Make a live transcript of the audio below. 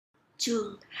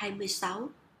Chương 26.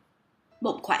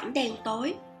 Một khoảng đen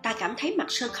tối, ta cảm thấy mặt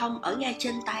Sơ Không ở ngay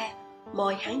trên ta,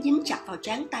 môi hắn dính chặt vào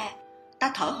trán ta.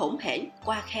 Ta thở hổn hển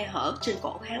qua khe hở trên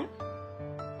cổ hắn.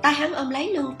 Tay hắn ôm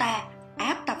lấy lưng ta,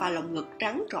 áp ta vào lồng ngực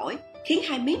rắn rỏi, khiến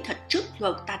hai miếng thịt trước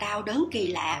ngực ta đau đớn kỳ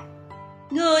lạ.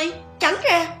 Ngươi, tránh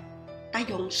ra! Ta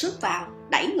dùng sức vào,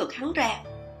 đẩy ngực hắn ra.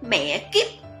 Mẹ kiếp!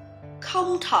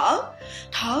 Không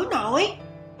thở nổi!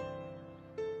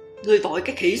 Ngươi vội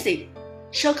cái khỉ gì?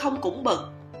 Sơ Không cũng bực.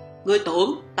 Ngươi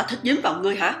tưởng ta thích dính vào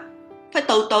ngươi hả? Phải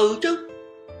từ từ chứ.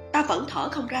 Ta vẫn thở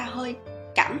không ra hơi,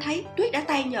 cảm thấy tuyết đã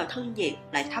tan nhờ thân nhiệt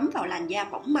lại thấm vào làn da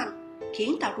mỏng manh,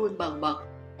 khiến ta run bần bật.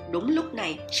 Đúng lúc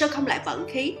này, Sơ Không lại vận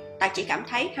khí, ta chỉ cảm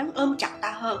thấy hắn ôm chặt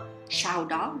ta hơn. Sau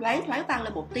đó loáng thoáng vang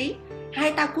lên một tiếng,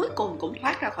 hai ta cuối cùng cũng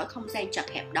thoát ra khỏi không gian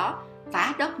chật hẹp đó,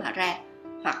 phá đất mà ra,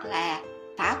 hoặc là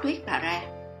phá tuyết mà ra.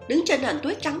 Đứng trên nền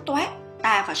tuyết trắng toát,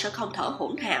 ta và Sơ Không thở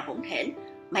hổn hển.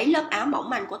 Mấy lớp áo mỏng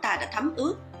manh của ta đã thấm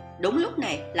ướt. Đúng lúc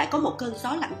này lại có một cơn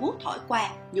gió lạnh buốt thổi qua,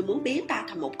 như muốn biến ta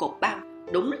thành một cục băng.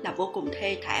 Đúng là vô cùng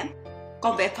thê thảm.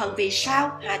 Còn về phần vì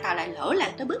sao hai ta lại lỡ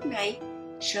làng tới bước này,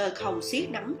 Sơ Không siết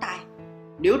nắm tay.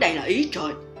 Nếu đây là ý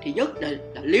trời thì nhất định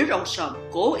là Lý Râu Sờm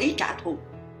cố ý trả thù.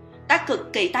 Ta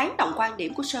cực kỳ tán đồng quan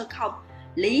điểm của Sơ Không.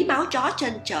 Lý máu chó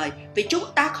trên trời, vì chúng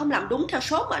ta không làm đúng theo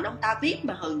số mệnh ông ta viết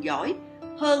mà hờn giỏi.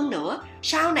 Hơn nữa,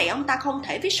 sau này ông ta không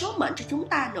thể viết số mệnh cho chúng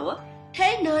ta nữa,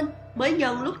 thế nên mới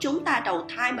nhân lúc chúng ta đầu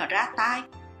thai mà ra tay.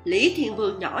 Lý Thiên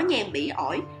Vương nhỏ nhen bỉ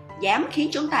ổi, dám khiến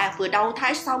chúng ta vừa đầu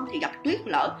thai xong thì gặp tuyết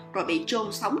lở rồi bị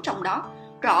chôn sống trong đó.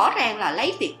 Rõ ràng là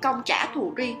lấy việc công trả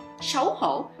thù riêng. Xấu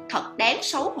hổ, thật đáng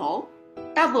xấu hổ.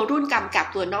 Ta vừa run cầm cập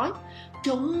vừa nói,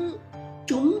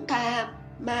 Chúng ta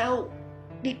mau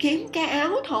đi kiếm cái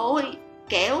áo thôi,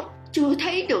 kẻo chưa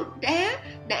thấy được đá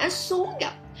đã xuống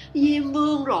gặp Diêm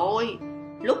Vương rồi.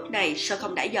 Lúc này Sơ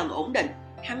Không đã dần ổn định,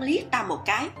 hắn liếc ta một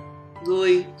cái.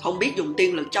 Ngươi không biết dùng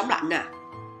tiên lực chống lạnh à?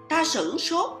 Ta sửng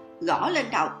sốt, gõ lên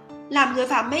đầu. Làm người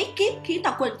vào mấy kiếp khiến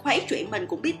ta quên khuấy chuyện mình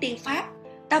cũng biết tiên pháp.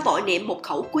 Ta vội niệm một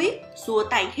khẩu quyết, xua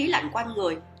tan khí lạnh quanh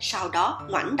người, sau đó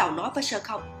ngoảnh đầu nói với Sơ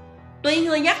Không. Tuy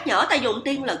ngươi nhắc nhở ta dùng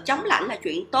tiên lực chống lạnh là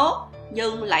chuyện tốt,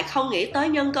 nhưng lại không nghĩ tới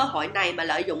nhân cơ hội này mà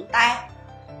lợi dụng ta.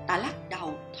 Ta lắc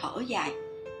đầu, thở dài.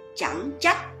 Chẳng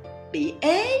trách, bị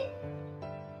ế.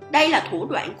 Đây là thủ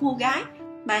đoạn cua gái,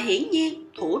 mà hiển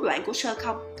nhiên thủ đoạn của Sơ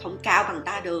Không không cao bằng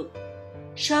ta được.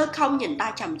 Sơ Không nhìn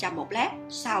ta chằm chằm một lát,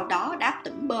 sau đó đáp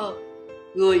tỉnh bơ.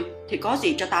 Ngươi thì có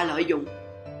gì cho ta lợi dụng?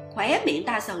 Khóe miệng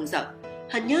ta dần giật.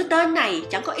 Hình như tên này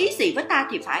chẳng có ý gì với ta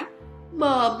thì phải.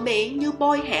 Mờ miệng như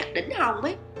bôi hạt đỉnh hồng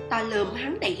ấy. Ta lườm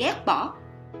hắn đầy ghét bỏ.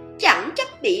 Chẳng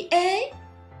trách bị ế.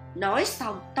 Nói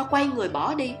xong ta quay người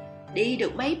bỏ đi. Đi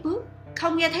được mấy bước,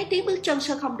 không nghe thấy tiếng bước chân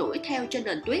Sơ Không đuổi theo trên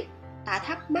nền tuyết. Ta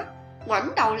thắc mắc, ngoảnh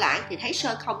đầu lại thì thấy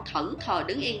Sơ Không thẫn thờ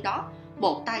đứng yên đó,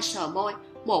 một tay sờ môi,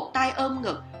 một tay ôm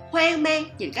ngực, hoang mang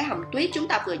nhìn cái hầm tuyết chúng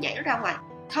ta vừa nhảy ra ngoài.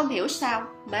 Không hiểu sao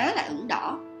má lại ửng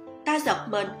đỏ. Ta giật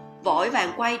mình, vội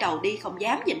vàng quay đầu đi, không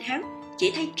dám nhìn hắn,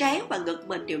 chỉ thấy trán và ngực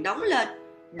mình đều nóng lên.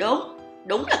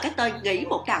 Đúng là cái tên nghĩ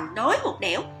một đằng nói một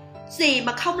nẻo. Gì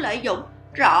mà không lợi dụng,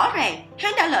 rõ ràng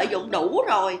hắn đã lợi dụng đủ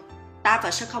rồi. Ta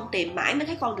và Sơ Không tìm mãi mới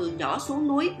thấy con đường nhỏ xuống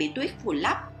núi bị tuyết vùi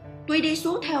lấp. Tuy đi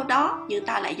xuống theo đó, nhưng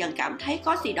ta lại dần cảm thấy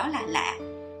có gì đó là lạ.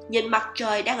 Nhìn mặt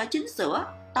trời đang ở chính giữa,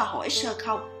 ta hỏi Sơ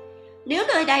Không. Nếu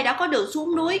nơi đây đã có đường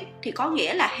xuống núi, thì có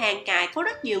nghĩa là hàng ngày có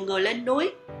rất nhiều người lên núi.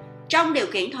 Trong điều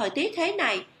kiện thời tiết thế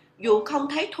này, dù không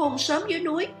thấy thôn xóm dưới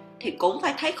núi, thì cũng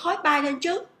phải thấy khói bay lên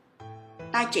chứ.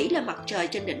 Ta chỉ lên mặt trời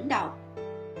trên đỉnh đầu.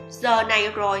 Giờ này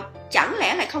rồi, chẳng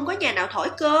lẽ lại không có nhà nào thổi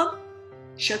cơm?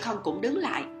 Sơ Không cũng đứng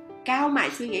lại, cau mày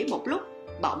suy nghĩ một lúc,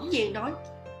 bỗng nhiên nói.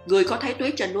 Ngươi có thấy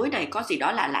tuyết trên núi này có gì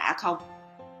đó là lạ không?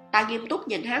 Ta nghiêm túc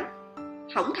nhìn hắn.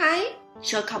 Không thấy.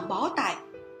 Sơ Không bó tay.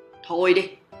 Thôi đi,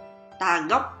 ta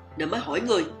ngốc nên mới hỏi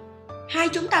ngươi. Hai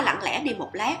chúng ta lặng lẽ đi một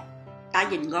lát. Ta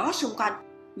nhìn ngó xung quanh,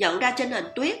 nhận ra trên nền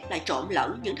tuyết lại trộn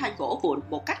lẫn những thanh gỗ vụn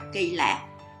một cách kỳ lạ.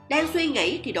 Đang suy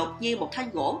nghĩ thì đột nhiên một thanh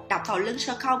gỗ đập vào lưng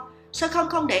Sơ Không. Sơ Không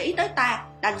không để ý tới ta,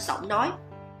 đanh giọng nói.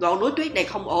 Ngọn núi tuyết này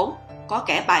không ổn, có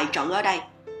kẻ bày trận ở đây.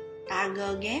 Ta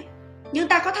ngơ ngác. Nhưng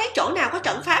ta có thấy chỗ nào có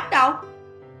trận pháp đâu.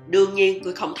 Đương nhiên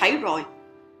ngươi không thấy rồi.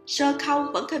 Sơ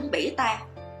Không vẫn khinh bỉ ta.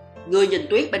 Ngươi nhìn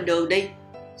tuyết bên đường đi,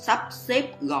 sắp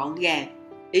xếp gọn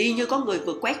gàng, y như có người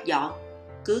vừa quét dọn.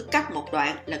 Cứ cách một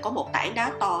đoạn là có một tảng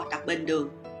đá to đặt bên đường.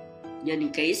 Nhìn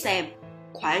kỹ xem,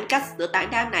 khoảng cách giữa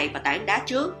tảng đá này và tảng đá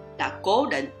trước là cố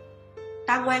định.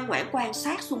 Ta ngoan ngoãn quan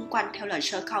sát xung quanh theo lời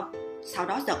Sơ Không, sau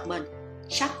đó giật mình,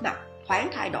 sắc mặt thoáng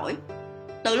thay đổi.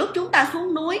 Từ lúc chúng ta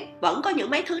xuống núi vẫn có những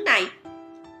mấy thứ này.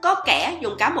 Có kẻ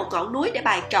dùng cả một ngọn núi để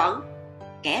bày trận.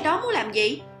 Kẻ đó muốn làm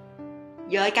gì?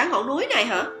 Dời cả ngọn núi này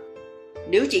hả?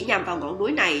 Nếu chỉ nhằm vào ngọn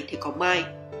núi này thì còn may.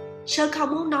 Sơn không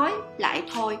muốn nói lại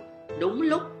thôi. Đúng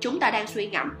lúc chúng ta đang suy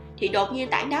ngẫm thì đột nhiên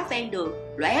tảng đá ven đường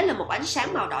lóe lên một ánh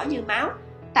sáng màu đỏ như máu.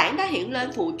 Tảng đá hiện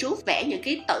lên phù chú vẽ những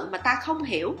ký tự mà ta không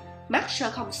hiểu. Mắt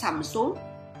Sơn không sầm xuống.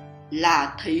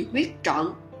 Là thị huyết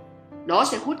trận. Nó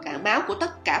sẽ hút cạn máu của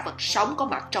tất cả vật sống có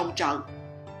mặt trong trận.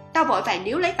 Ta vội vàng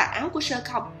níu lấy vạt áo của Sơn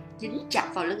không, dính chặt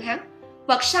vào lưng hắn.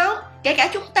 Vật sống, kể cả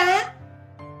chúng ta.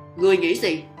 Ngươi nghĩ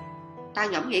gì? Ta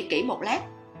ngẫm nghĩ kỹ một lát.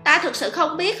 Ta thực sự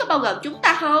không biết có bao gồm chúng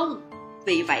ta không.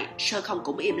 Vì vậy Sơn không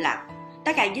cũng im lặng.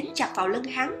 Ta càng dính chặt vào lưng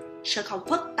hắn. Sơn không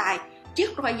phất tay, chiếc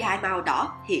roi dài màu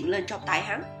đỏ hiện lên trong tay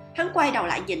hắn. Hắn quay đầu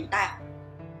lại nhìn ta.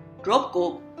 Rốt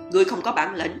cuộc, ngươi không có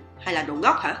bản lĩnh hay là đồ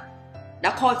ngốc hả? Đã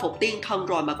khôi phục tiên thân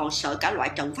rồi mà còn sợ cả loại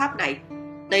trận pháp này.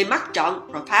 Tìm mắt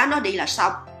trận rồi phá nó đi là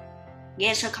xong.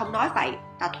 Nghe Sơn không nói vậy,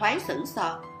 ta thoáng sững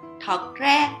sờ. Thật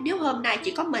ra nếu hôm nay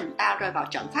chỉ có mình ta rơi vào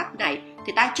trận pháp này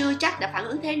thì ta chưa chắc đã phản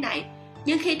ứng thế này.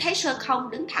 Nhưng khi thấy Sơn không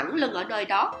đứng thẳng lưng ở nơi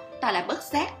đó, ta lại bất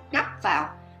giác nắp vào.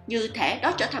 Như thể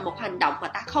đó trở thành một hành động mà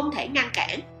ta không thể ngăn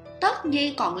cản. Tất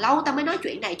nhiên còn lâu ta mới nói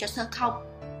chuyện này cho Sơn không.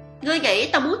 Ngươi nghĩ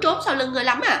ta muốn trốn sau lưng ngươi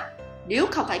lắm à? Nếu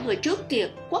không phải người trước kia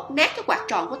quất nát cái quạt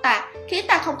tròn của ta khiến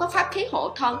ta không có pháp khí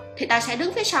hộ thân thì ta sẽ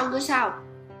đứng phía sau ngươi sao?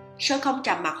 Sơn không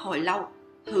trầm mặt hồi lâu,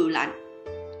 hừ lạnh.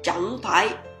 Chẳng phải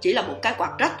chỉ là một cái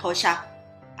quạt rách thôi sao?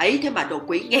 Ấy thế mà đồ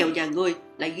quỷ nghèo nhà ngươi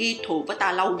lại ghi thù với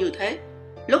ta lâu như thế.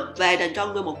 Lúc về đền cho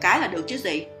ngươi một cái là được chứ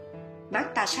gì?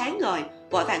 Mắt ta sáng ngời,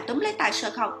 vội vàng túm lấy tay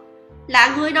Sơn không.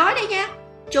 Là ngươi nói đấy nha.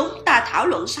 Chúng ta thảo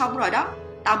luận xong rồi đó.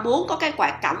 Ta muốn có cái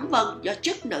quạt cẩm vân do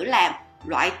chức nữ làm,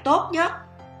 loại tốt nhất.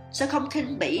 Sơn không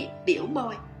khinh bỉ, biểu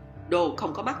môi. Đồ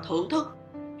không có mắt thưởng thức.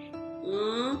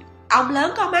 Ông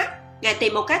lớn có mắt, ngài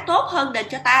tìm một cái tốt hơn đền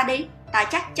cho ta đi. Ta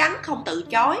chắc chắn không từ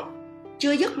chối.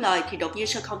 Chưa dứt lời thì đột nhiên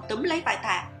Sơn không túm lấy vai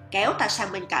ta, kéo ta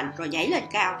sang bên cạnh rồi nhảy lên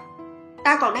cao.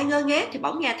 Ta còn đang ngơ ngác thì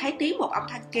bỗng nghe thấy tiếng một âm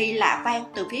thanh kỳ lạ vang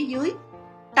từ phía dưới.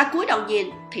 Ta cúi đầu nhìn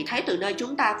thì thấy từ nơi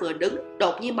chúng ta vừa đứng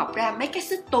đột nhiên mọc ra mấy cái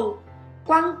xích tu,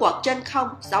 quăng quật trên không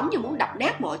giống như muốn đập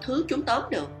nát mọi thứ chúng tóm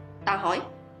được. Ta hỏi,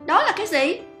 đó là cái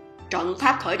gì? Trận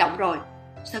pháp khởi động rồi.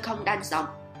 Sơn không đanh giọng.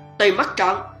 Tìm mắt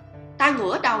trận. Ta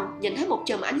ngửa đầu nhìn thấy một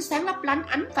chùm ánh sáng lấp lánh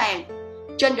ánh vàng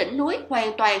trên đỉnh núi,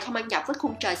 hoàn toàn không ăn nhập với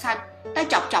khung trời xanh. Ta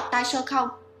chọc chọc tay Sơn không.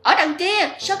 Ở đằng kia,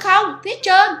 Sơn không, phía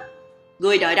trên.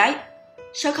 Người đợi đấy.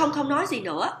 Sơn không không nói gì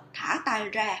nữa, thả tay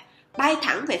ra, bay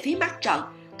thẳng về phía mắt trận.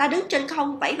 Ta đứng trên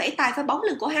không vẫy vẫy tay với bóng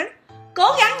lưng của hắn. Cố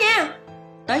gắng nha.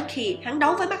 Tới khi hắn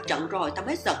đấu với mắt trận rồi, ta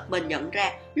mới giật mình nhận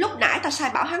ra lúc nãy ta sai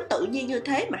bảo hắn tự nhiên như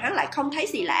thế mà hắn lại không thấy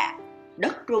gì lạ.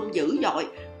 Đất rung dữ dội,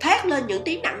 phát lên những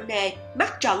tiếng nặng nề.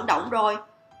 Mắt trận động rồi.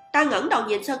 Ta ngẩng đầu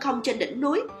nhìn Sơn không trên đỉnh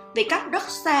núi. Vì cách rất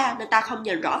xa nên ta không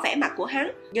nhìn rõ vẻ mặt của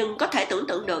hắn, nhưng có thể tưởng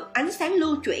tượng được ánh sáng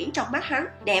lưu chuyển trong mắt hắn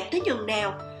đẹp tới nhường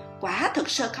nào. Quả thực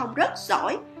Sơn không rất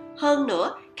giỏi. Hơn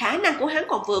nữa, khả năng của hắn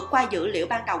còn vượt qua dữ liệu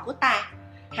ban đầu của ta.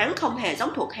 Hắn không hề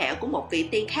giống thuộc hạ của một vị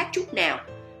tiên khác chút nào.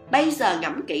 Bây giờ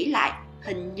ngẫm kỹ lại,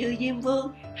 hình như Diêm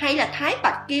Vương hay là Thái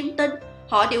Bạch Kim Tinh,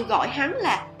 họ đều gọi hắn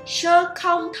là Sơ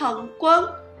Không Thần Quân.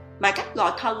 Mà cách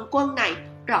gọi thần quân này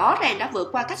rõ ràng đã vượt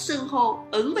qua cách xưng hô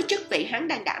ứng với chức vị hắn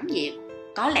đang đảm nhiệm.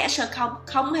 Có lẽ Sơn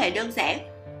không hề đơn giản.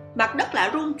 Mặt đất lại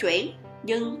rung chuyển,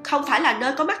 nhưng không phải là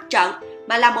nơi có mắt trận,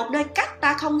 mà là một nơi cách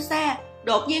ta không xa.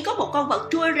 Đột nhiên có một con vật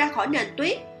trôi ra khỏi nền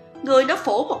tuyết. Người nó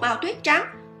phủ một màu tuyết trắng,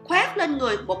 khoác lên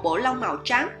người một bộ lông màu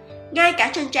trắng. Ngay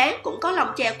cả trên trán cũng có lông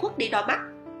che khuất đi đôi mắt.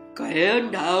 Kẻ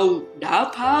nào đã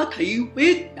phá thị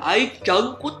huyết đại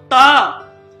trận của ta?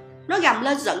 Nó gầm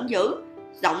lên giận dữ,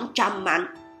 giọng trầm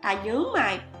mạnh. Ta nhướng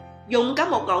mày. Dùng cả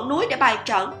một ngọn núi để bày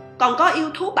trận, còn có yêu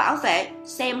thú bảo vệ,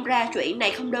 xem ra chuyện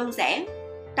này không đơn giản.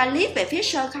 Ta liếc về phía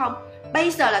Sơn không.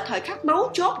 Bây giờ là thời khắc máu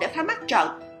chốt để phá mắt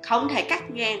trận, không thể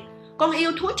cắt ngang. Con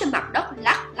yêu thú trên mặt đất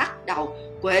lắc đầu,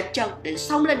 quệt chân định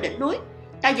xông lên đỉnh núi.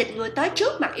 Ta dịch người tới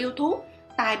trước mặt yêu thú,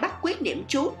 tay bắt quyết niệm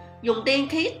chú, dùng tiên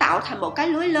khí tạo thành một cái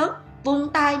lưới lớn, vung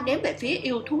tay ném về phía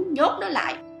yêu thú nhốt nó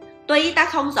lại. Tuy ta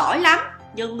không giỏi lắm,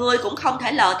 nhưng ngươi cũng không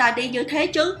thể lờ ta đi như thế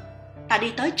chứ. Ta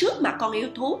đi tới trước mặt con yêu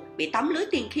thú bị tấm lưới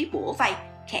tiên khí bủa vây,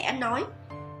 khẽ nói: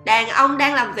 đàn ông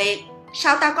đang làm việc,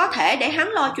 sao ta có thể để hắn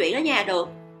lo chuyện ở nhà được?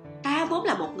 Ta vốn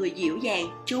là một người dịu dàng,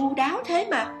 chu đáo thế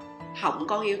mà. Họng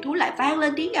con yêu thú lại vang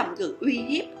lên tiếng gầm gừ uy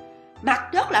hiếp.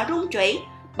 Mặt đất lại rung chuyển,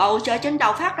 bầu trời trên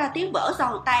đầu phát ra tiếng vỡ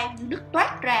giòn tan như nứt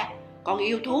toát ra. Con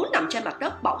yêu thú nằm trên mặt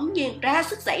đất bỗng nhiên ra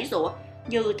sức giãy giụa,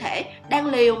 như thể đang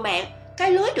liều mạng.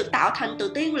 Cái lưới được tạo thành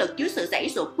từ tiên lực dưới sự giãy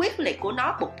giụa quyết liệt của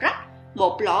nó bục rách,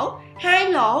 một lỗ, hai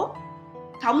lỗ.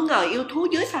 Không ngờ yêu thú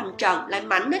dưới phàm trần lại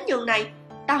mạnh đến nhường này.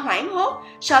 Ta hoảng hốt,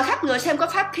 sờ khắp người xem có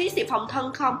pháp khí gì phòng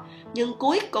thân không, nhưng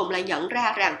cuối cùng lại nhận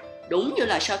ra rằng đúng như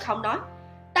lời Sơ Không nói,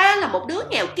 ta là một đứa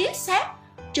nghèo kiết xác,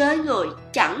 trên người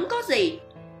chẳng có gì.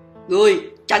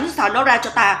 Người tránh xa nó ra cho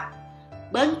ta.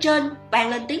 Bên trên vang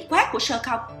lên tiếng quát của Sơ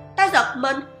Không. Ta giật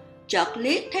mình, chợt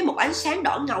liếc thấy một ánh sáng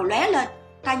đỏ ngầu lóe lên.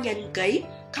 Ta nhìn kỹ,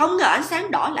 không ngờ ánh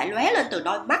sáng đỏ lại lóe lên từ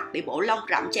đôi mắt bị bộ lông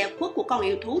rậm che khuất của con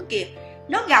yêu thú kia.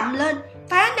 Nó gầm lên,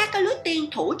 phá nát cái lưới tiên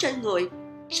thủ trên người,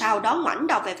 sau đó ngoảnh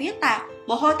đầu về phía ta,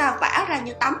 mồ hôi ta vã ra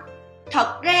như tắm.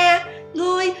 Thật ra,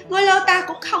 ngươi lơ ta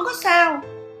cũng không có sao.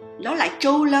 Nó lại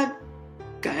tru lên,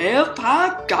 kẻ phá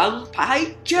trận phải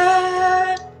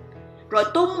chết. Rồi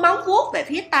tung móng vuốt về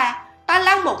phía ta. Ta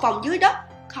lăn một vòng dưới đất,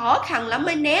 khó khăn lắm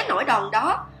mới né nổi đòn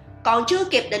đó. Còn chưa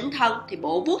kịp định thần thì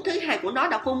bộ vuốt thứ hai của nó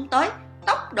đã vung tới,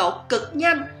 tốc độ cực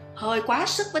nhanh, hơi quá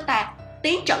sức với ta.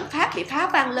 Tiếng trận pháp bị phá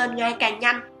vang lên ngày càng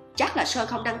nhanh. Chắc là Sơ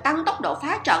Không đang tăng tốc độ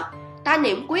phá trận. Ta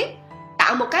niệm quyết,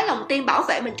 tạo một cái lồng tiên bảo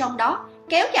vệ mình trong đó,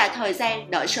 kéo dài thời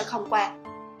gian đợi Sơ Không qua.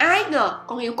 Ai ngờ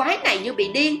con yêu quái này như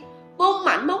bị điên, vung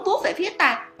mạnh móng vuốt về phía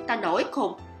ta. Ta nổi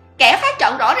khùng, kẻ phá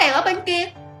trận rõ ràng ở bên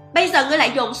kia, bây giờ ngươi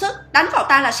lại dùng sức đánh vào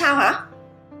ta là sao hả?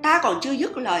 Ta còn chưa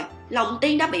dứt lời, lồng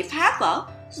tiên đã bị phá vỡ.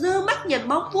 Dư mắt nhìn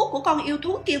móng vuốt của con yêu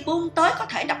thú kia vung tới có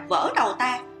thể đập vỡ đầu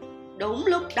ta. Đúng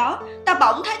lúc đó, ta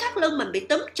bỗng thấy thắt lưng mình bị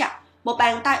túm chặt, một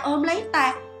bàn tay ôm lấy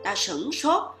ta. Ta sửng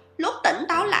sốt, lúc tỉnh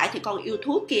táo lại thì con yêu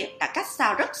thú kia đã cách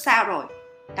xa rất xa rồi.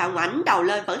 Ta ngoảnh đầu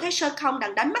lên vẫn thấy Sơ Không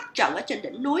đang đánh mắt trận ở trên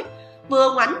đỉnh núi.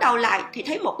 Vừa ngoảnh đầu lại thì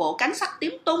thấy một bộ cánh sắt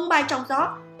tím tung bay trong gió.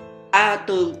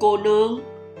 Tường cô nương.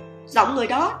 Giọng người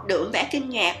đó đượm vẻ kinh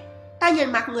ngạc. Ta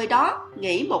nhìn mặt người đó,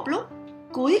 nghĩ một lúc,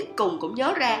 cuối cùng cũng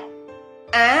nhớ ra.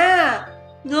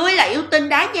 Ngươi là yêu tinh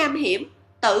đá nham hiểm,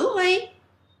 Tử Huy.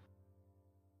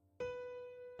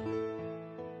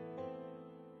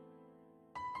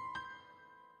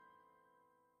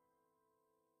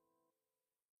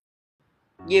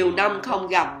 Nhiều năm không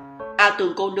gặp,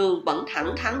 Tường cô nương vẫn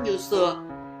thẳng thắn như xưa.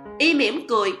 Y mỉm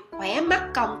cười, khóe mắt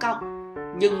cong cong.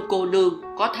 Nhưng cô nương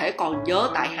có thể còn nhớ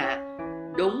tại hạ,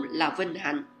 đúng là vinh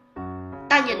hạnh.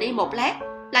 Ta nhìn Y một lát,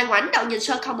 lại ngoảnh đầu nhìn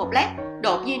Sơ Không một lát,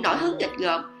 đột nhiên nổi hứng nghịch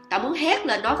ngợm. Ta muốn hét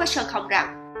lên nói với Sơ Không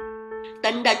rằng,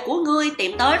 tình địch của ngươi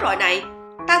tìm tới rồi này.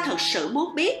 Ta thực sự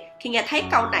muốn biết khi nghe thấy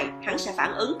câu này hắn sẽ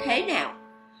phản ứng thế nào.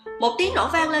 Một tiếng nổ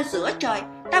vang lên giữa trời.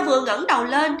 Ta vừa ngẩng đầu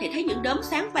lên thì thấy những đốm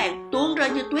sáng vàng tuôn rơi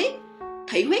như tuyết.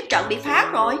 Thị huyết trận bị phá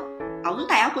rồi. Ống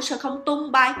tay áo của Sơ Không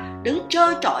tung bay, đứng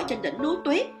trơ trọi trên đỉnh núi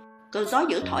tuyết. Cơn gió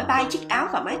dữ thổi bay chiếc áo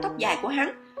và mái tóc dài của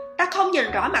hắn. Ta không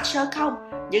nhìn rõ mặt Sơ Không,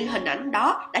 nhưng hình ảnh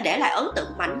đó đã để lại ấn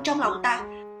tượng mạnh trong lòng ta.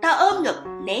 Ta ôm ngực,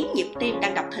 nén nhịp tim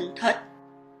đang đập thình thịch.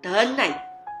 Tên này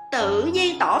tự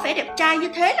nhiên tỏ vẻ đẹp trai như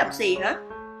thế làm gì hả?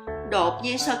 Đột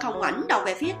nhiên Sơ Không ngoảnh đầu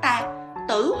về phía ta.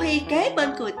 Tử Huy kế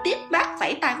bên cười tít mắt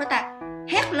vẫy tay với ta,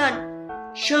 hét lên,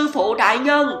 sư phụ đại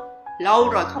nhân, lâu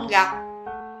rồi không gặp.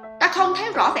 Ta không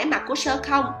thấy rõ vẻ mặt của Sơ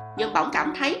Không, nhưng bỗng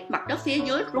cảm thấy mặt đất phía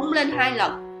dưới rung lên 2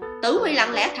 lần. Tử Huy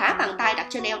lặng lẽ thả bàn tay đặt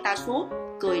trên eo ta xuống,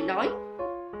 cười nói,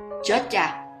 chết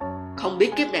cha, không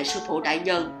biết kiếp này sư phụ đại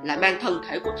nhân lại mang thân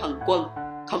thể của thần quân,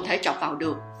 không thể chọc vào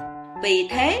được. Vì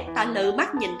thế ta lự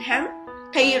mắt nhìn hắn,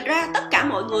 thì ra tất cả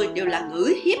mọi người đều là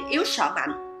ngữ hiếp yếu sợ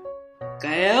mạnh.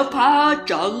 Kẻ phá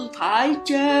trận phải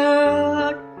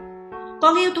chết.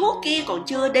 Con yêu thú kia còn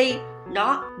chưa đi,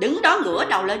 nó đứng đó ngửa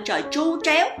đầu lên trời tru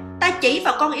tréo. Ta chỉ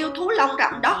vào con yêu thú lông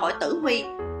rậm đó hỏi Tử Huy,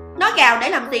 nó gào để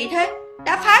làm gì thế?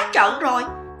 Đã phá trận rồi,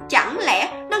 chẳng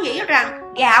lẽ nó nghĩ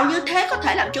rằng gào như thế có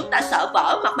thể làm chúng ta sợ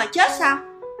vỡ mặt mà chết sao?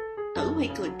 Tử Huy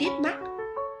cười tít mắt.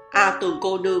 Tường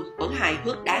cô nương vẫn hài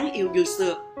hước đáng yêu như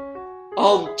xưa.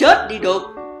 Ôm chết đi được.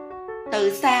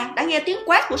 Từ xa đã nghe tiếng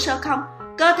quát của Sơ Không.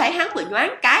 Cơ thể hắn vừa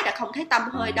nhoáng cái đã không thấy tăm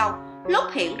hơi đâu. Lúc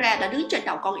hiện ra đã đứng trên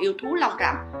đầu con yêu thú lông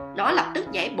rậm. Nó lập tức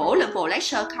nhảy bổ lên vồ lấy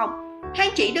Sơ Không. Hắn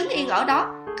chỉ đứng yên ở đó,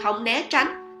 không né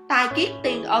tránh. Tai kiết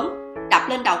tiên ấn đập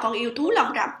lên đầu con yêu thú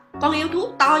lông rậm. Con yêu thú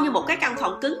to như một cái căn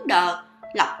phòng cứng đờ,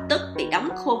 lập tức bị đóng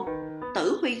khung.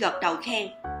 Tử Huy gật đầu khen,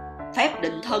 phép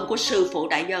định thân của sư phụ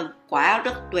đại nhân quả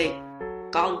rất tuyệt.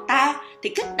 Còn ta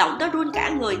thì kích động tới run cả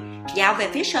người, nhào về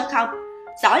phía Sơ Không.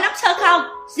 Giỏi lắm Sơ Không,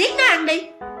 giết nó ăn đi,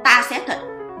 ta sẽ thịt,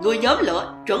 ngươi nhóm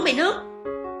lửa, chuẩn bị nước.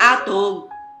 Tường,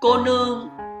 cô nương.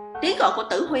 Tiếng gọi của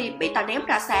Tử Huy bị ta ném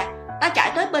ra xa. Ta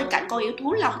chạy tới bên cạnh con yêu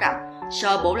thú lông rậm,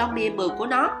 sờ bộ lông mia mượt của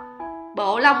nó.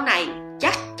 Bộ lông này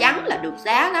chắc chắn là được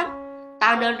giá lắm.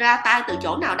 Ta nên ra tay từ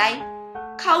chỗ nào đây?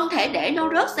 Không thể để nó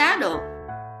rớt giá được.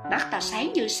 Mắt ta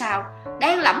sáng như sao,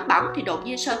 đang lẩm bẩm thì đột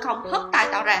nhiên Sơ Không hất tay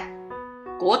tao ra.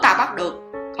 Của ta bắt được,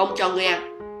 không cho ngươi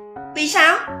ăn. Vì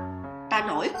sao? Ta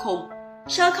nổi khùng.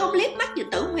 Sơ Không liếc mắt nhìn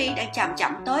Tử Huy đang chậm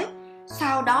chậm tới,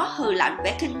 sau đó hừ lạnh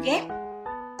vẻ kinh ghét.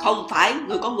 Không phải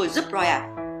người có người giúp rồi à?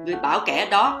 Người bảo kẻ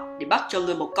đó đi bắt cho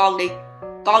người một con đi.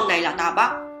 Con này là ta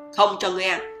bắt, không cho ngươi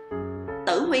ăn.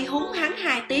 Tử Huy húng hắn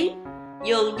 2 tiếng,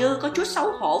 dường như có chút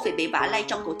xấu hổ vì bị vạ lây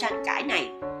trong cuộc tranh cãi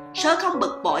này. Sơ Không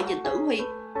bực bội nhìn Tử Huy.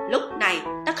 Lúc này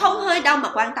ta không hơi đâu mà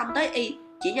quan tâm tới y,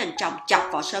 chỉ nhìn chòng chọc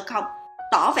vào Sơ Không,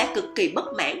 tỏ vẻ cực kỳ bất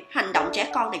mãn hành động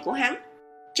trẻ con này của hắn.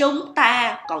 Chúng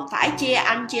ta còn phải chia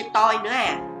anh chia tôi nữa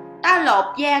à? Ta lột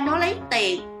da nó lấy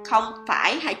tiền, không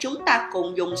phải hai chúng ta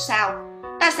cùng dùng sao?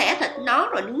 Ta xẻ thịt nó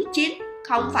rồi nướng chín,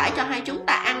 không phải cho hai chúng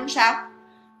ta ăn sao?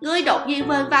 Ngươi đột nhiên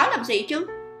vênh váo làm gì chứ?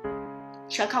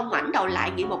 Sơ Không ngoảnh đầu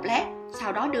lại nghĩ một lát,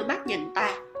 sau đó đưa mắt nhìn ta.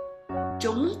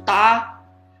 Chúng ta?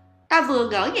 Ta vừa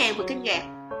ngỡ ngàng vừa kinh ngạc.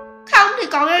 Không thì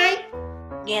còn ai?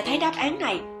 Nghe thấy đáp án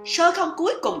này, Sơ Không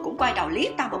cuối cùng cũng quay đầu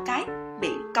liếc ta một cái,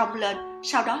 miệng cong lên,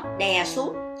 sau đó đè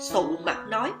xuống, sụ mặt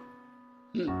nói.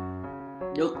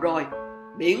 Được rồi,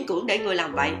 miễn cưỡng để ngươi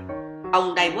làm vậy.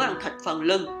 Ông đây muốn ăn thịt phần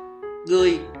lưng,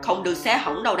 ngươi không được xé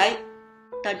hỏng đâu đấy.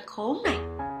 Tên khốn này.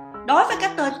 Đối với cái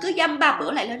tên cứ dăm ba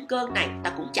bữa lại lên cơn này,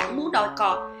 ta cũng chẳng muốn đôi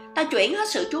co. Ta chuyển hết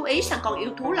sự chú ý sang con yêu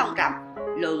thú lông rậm,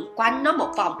 lượn quanh nó một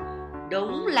vòng.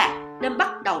 Đúng là nên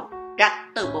bắt đầu rạch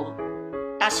từ bụng.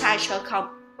 Ta sai Sơ Không.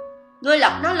 Ngươi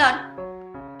lật nó lên.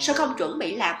 Sơ Không chuẩn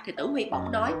bị làm thì Tử Huy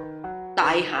bỗng nói.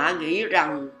 Tại hạ nghĩ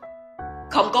rằng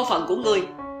không có phần của ngươi.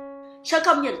 Sơ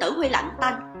Không nhìn Tử Huy lạnh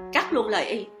tanh, cắt luôn lời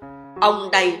y. Ông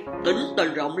đây tính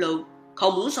tình rộng lượng,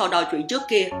 không muốn so đo chuyện trước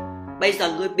kia. Bây giờ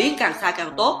ngươi biến càng xa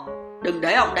càng tốt, đừng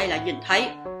để ông đây lại nhìn thấy.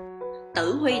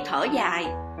 Tử Huy thở dài.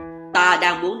 Ta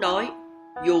đang muốn nói,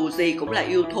 dù gì cũng là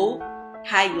yêu thú,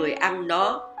 hai người ăn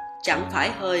nó chẳng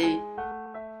phải hơi...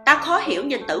 Ta khó hiểu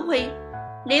nhìn Tử Huy.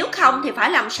 Nếu không thì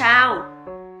phải làm sao?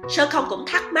 Sơ Không cũng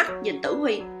thắc mắc nhìn Tử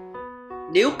Huy.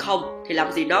 Nếu không thì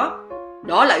làm gì nó?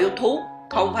 Nó là yêu thú,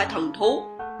 không phải thần thú.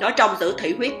 Nó trong tử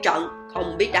thị huyết trận,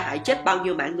 không biết đã hại chết bao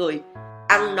nhiêu mạng người.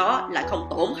 Ăn nó lại không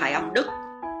tổn hại âm đức.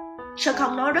 Sơ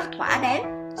Không nói rất thỏa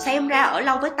đáng. Xem ra ở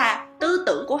lâu với ta, tư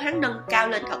tưởng của hắn nâng cao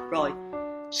lên thật rồi.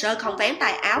 Sơ Không vén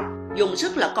tay áo, dùng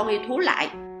sức lật con yêu thú lại,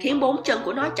 khiến bốn chân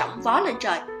của nó chỏng vó lên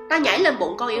trời. Ta nhảy lên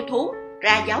bụng con yêu thú,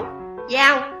 ra dấu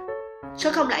dao.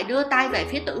 Sơ Không lại đưa tay về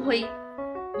phía Tử Huy.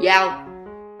 Dao.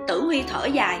 Tử Huy thở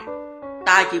dài.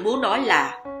 Ta chỉ muốn nói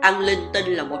là ăn linh tinh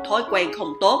là một thói quen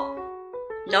không tốt.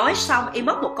 Nói xong y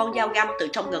móc một con dao găm từ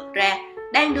trong ngực ra,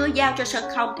 đang đưa dao cho Sơ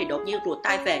Không thì đột nhiên rụt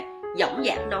tay về, dõng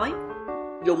dạc nói.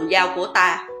 Dùng dao của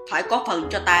ta, phải có phần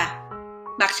cho ta.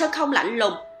 Mặt Sơ Không lạnh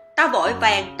lùng. Ta vội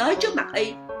vàng tới trước mặt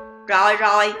y.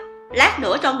 Rồi, lát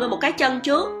nữa cho ngươi một cái chân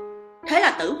trước. Thế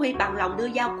là Tử Huy bằng lòng đưa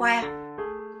dao qua.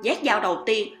 Nhát dao đầu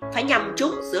tiên phải nhằm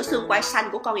trúng giữa xương quai xanh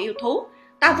của con yêu thú.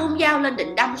 Ta vung dao lên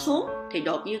định đâm xuống thì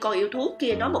đột nhiên con yêu thú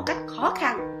kia nói một cách khó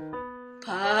khăn.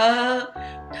 Phá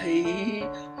thì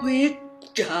huyết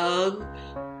trận,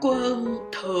 quân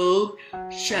thượng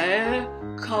sẽ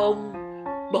không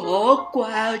bỏ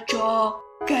qua cho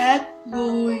các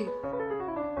ngươi.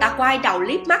 Ta quay đầu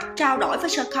liếc mắt trao đổi với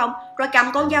Sơ Không, rồi cầm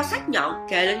con dao sắc nhọn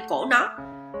kề lên cổ nó.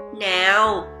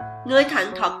 Nào, ngươi thành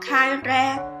thật khai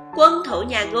ra, quân thượng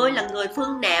nhà ngươi là người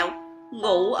phương nào,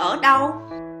 ngụ ở đâu?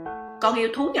 Con yêu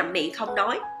thú ngậm miệng không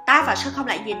nói. Ta và Sơ Không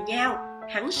lại nhìn nhau.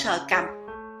 Hắn sờ cằm.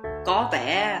 Có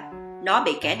vẻ nó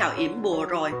bị kẻ nào yểm bùa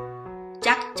rồi,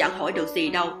 chắc chẳng hỏi được gì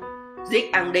đâu.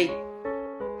 Giết ăn đi.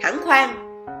 Hẳn khoan.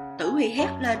 Tử Huy hét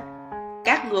lên.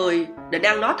 Các người định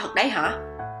ăn nó thật đấy hả?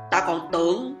 Ta còn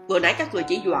tưởng vừa nãy các người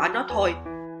chỉ dọa nó thôi.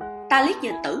 Ta liếc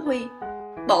nhìn Tử Huy.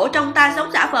 Bộ trong ta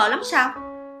giống giả vờ lắm sao?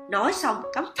 Nói xong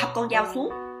cắm phập con dao xuống.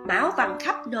 Máu văng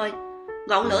khắp nơi.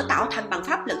 Ngọn lửa tạo thành bằng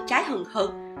pháp lực cháy hừng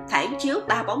hực, phản chiếu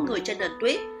ba bóng người trên nền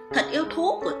tuyết. Thịt yêu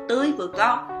thú vừa tươi vừa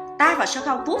ngon. Ta và Sơ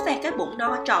Không vuốt ve cái bụng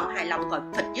no tròn hài lòng ngồi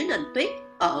phịch dưới nền tuyết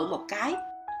ở một cái.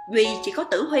 Duy chỉ có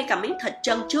Tử Huy cầm miếng thịt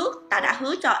chân trước. Ta đã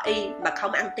hứa cho y mà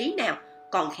không ăn tí nào,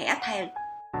 còn khẽ than.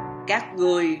 Các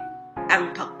người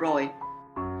ăn thật rồi.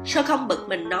 Sơ Không bực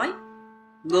mình nói.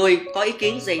 Người có ý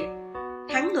kiến gì?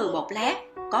 Hắn ngừng một lát,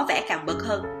 có vẻ càng bực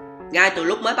hơn. Ngay từ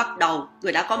lúc mới bắt đầu,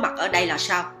 người đã có mặt ở đây là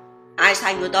sao? Ai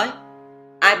sai người tới?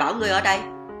 Ai bảo người ở đây?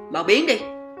 Mau biến đi.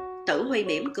 Tử Huy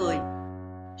mỉm cười.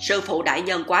 Sư phụ đại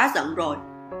nhân quá giận rồi.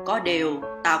 Có điều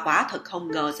ta quả thật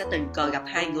không ngờ sẽ tình cờ gặp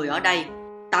hai người ở đây.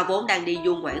 Ta vốn đang đi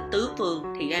du ngoạn tứ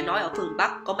phương thì nghe nói ở phương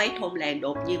Bắc có mấy thôn làng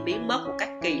đột nhiên biến mất một cách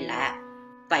kỳ lạ.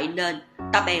 Vậy nên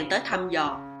ta bèn tới thăm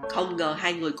dò. Không ngờ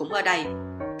hai người cũng ở đây.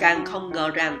 Càng không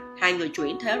ngờ rằng hai người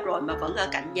chuyển thế rồi mà vẫn ở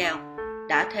cạnh nhau.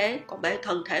 Đã thế còn bé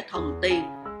thân thể thần tiên,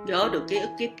 nhớ được ký ức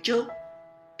kiếp trước.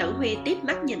 Tử Huy tiếp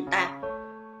mắt nhìn ta.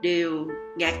 Điều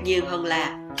ngạc nhiên hơn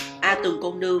là A Tường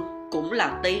cô nương cũng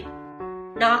là tiên.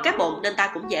 No cái bụng nên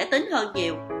ta cũng dễ tính hơn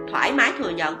nhiều, thoải mái thừa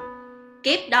nhận.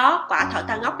 Kiếp đó quả thật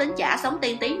ta ngốc đến chả sống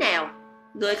tiên tí nào.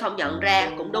 Ngươi không nhận ra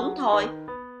cũng đúng thôi.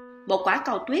 Một quả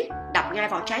cầu tuyết đập ngay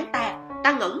vào trán ta.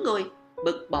 Ta ngẩn người,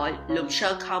 bực bội lườm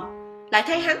Sơ Không. Lại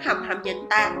thấy hắn hầm hầm nhìn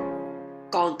ta.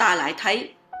 Còn ta lại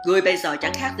thấy ngươi bây giờ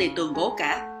chẳng khác gì tường gỗ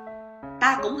cả.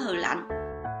 Ta cũng hừ lạnh.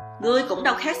 Ngươi cũng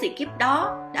đâu khác gì kiếp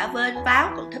đó, đã vênh váo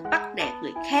còn thích bắt nạt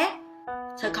người khác.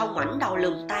 Sơ không ngoảnh đầu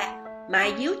lườm ta,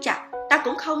 mày díu chặt. Ta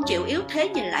cũng không chịu yếu thế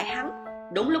nhìn lại hắn.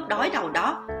 Đúng lúc đói đầu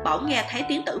đó, bỗng nghe thấy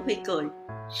tiếng Tử Huy cười.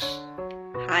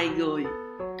 Hai người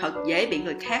thật dễ bị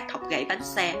người khác thọc gãy bánh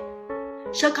xe.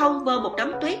 Sơ không vơ một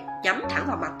nắm tuyết nhắm thẳng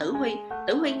vào mặt Tử Huy.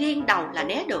 Tử Huy nghiêng đầu là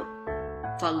né được.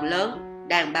 Phần lớn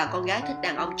đàn bà con gái thích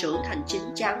đàn ông trưởng thành chín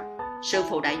chắn. Sư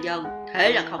phụ đại nhân,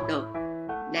 thế là không được.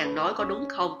 Nàng nói có đúng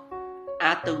không?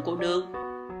 Từng cô nương.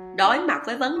 Đối mặt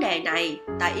với vấn đề này,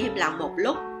 ta im lặng một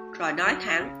lúc rồi nói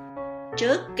thẳng.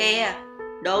 Trước kia,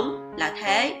 đúng là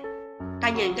thế. Ta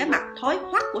nhìn cái mặt thối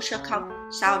hoắt của Sơ không,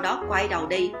 sau đó quay đầu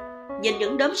đi, nhìn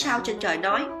những đốm sao trên trời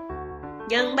nói.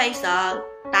 Nhưng bây giờ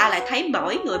ta lại thấy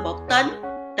mỗi người một tính.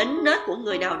 Tính nết của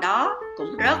người nào đó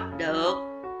cũng rất được.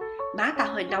 Má ta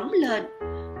hơi nóng lên,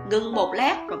 ngừng một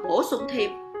lát rồi bổ sung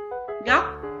thêm. Ngốc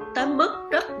tới mức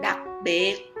rất đặc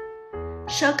biệt.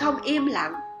 Sơ không im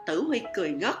lặng. Tử Huy cười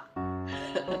ngất.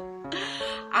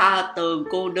 Tường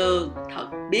cô nương thật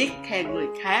biết khen người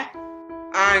khác.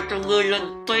 Ai cho ngươi lên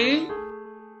tiếng?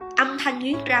 Âm thanh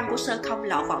nghiến răng của Sơ không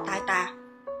lọt vào tai ta.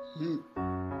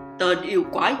 Tên yêu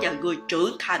quái nhà ngươi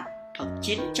trưởng thành thật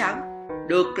chín chắn,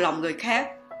 được lòng người khác,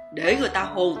 để người ta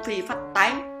hồn phi phách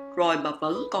tán, rồi mà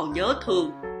vẫn còn nhớ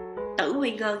thương. Tử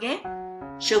Huy ngơ ngác.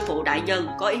 Sư phụ đại nhân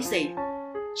có ý gì?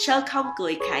 Sơ không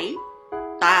cười khẩy.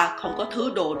 Ta không có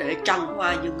thứ đồ để trăng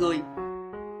hoa như ngươi.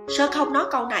 Sơ không nói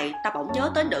câu này, ta bỗng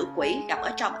nhớ tới nữ quỷ gặp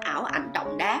ở trong ảo ảnh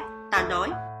động đá. Ta nói,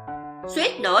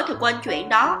 suýt nữa thì quên chuyện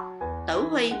đó. Tử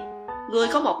Huy, ngươi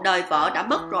có một đời vợ đã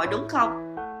mất rồi đúng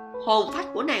không? Hồn phách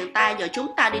của nàng ta nhờ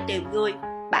chúng ta đi tìm ngươi,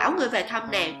 bảo ngươi về thăm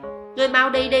nàng. Ngươi mau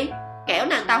đi đi, kẻo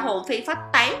nàng ta hồn phi phách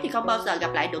tán thì không bao giờ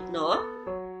gặp lại được nữa.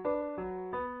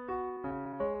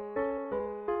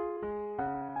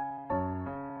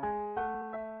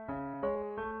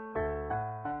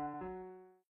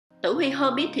 Tử Huy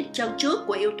hơi miếng thịt chân trước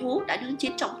của yêu thú đã nướng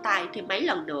chín trong tay thêm mấy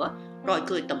lần nữa, rồi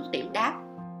cười tủm tỉm đáp.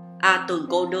 Tường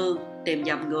cô nương tìm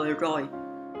nhầm người rồi.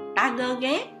 Ta ngơ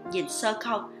ngác nhìn Sơ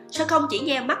không chỉ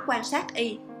nheo mắt quan sát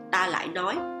y. Ta lại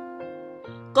nói,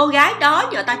 cô gái đó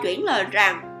nhờ ta chuyển lời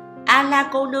rằng La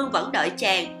cô nương vẫn đợi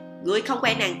chàng, ngươi không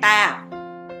quen nàng ta.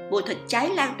 Mùi thịt cháy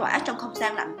lan tỏa trong không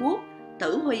gian lạnh buốt.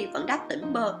 Tử Huy vẫn đáp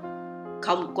tỉnh bơ.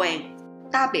 Không quen.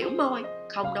 Ta biểu môi,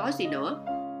 không nói gì nữa.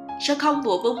 Sơ không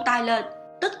vừa vung tay lên,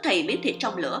 tức thì miếng thịt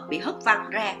trong lửa bị hất văng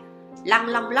ra, lăn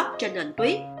lông lóc trên nền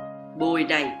tuyết. Mùi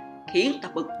này khiến ta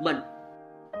bực mình.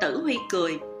 Tử Huy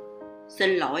cười. Xin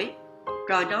lỗi.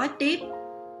 Rồi nói tiếp.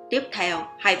 Tiếp theo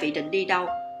hai vị định đi đâu?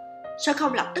 Sơ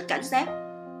không lập tức cảnh giác.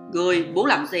 Người muốn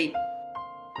làm gì?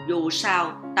 Dù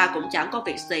sao ta cũng chẳng có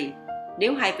việc gì.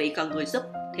 Nếu hai vị cần người giúp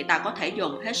thì ta có thể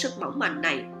dùng hết sức mỏng manh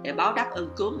này để báo đáp ơn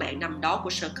cứu mạng năm đó của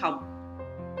Sơ không.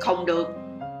 Không được.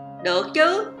 Được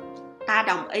chứ. Ta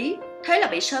đồng ý. Thế là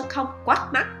bị Sơ không quắt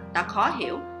mắt. Ta khó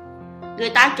hiểu. Người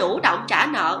ta chủ động trả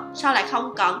nợ, sao lại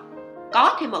không cần?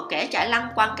 Có thêm một kẻ trả lăng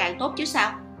quăng càng tốt chứ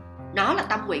sao? Nó là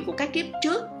tâm nguyện của cái kiếp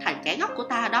trước thành kẻ ngốc của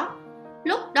ta đó.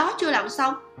 Lúc đó chưa làm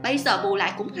xong, bây giờ bù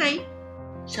lại cũng hay.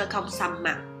 Sơ không sầm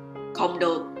mặt. Không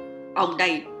được. Ông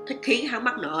đây thích khiến hắn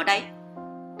mắc nợ đây.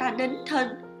 Ta nín thinh,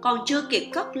 còn chưa kịp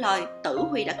cất lời, Tử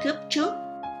Huy đã cướp trước.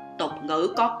 Tục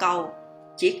ngữ có câu,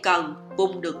 chỉ cần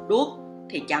vung được đuốc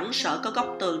thì chẳng sợ có góc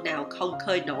tường nào không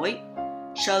khơi nổi.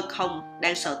 Sơ không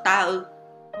đang sợ ta ư?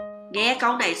 Nghe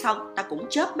câu này xong, ta cũng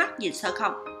chớp mắt nhìn Sơ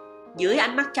không. Dưới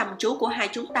ánh mắt chăm chú của hai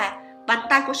chúng ta, vành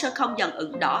tay của Sơ không dần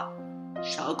ửng đỏ.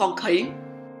 Sợ con khỉ.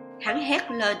 Hắn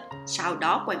hét lên, sau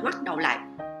đó quay ngoắt đầu lại.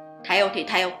 Theo thì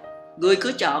theo, ngươi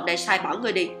cứ chờ ông đây sai bảo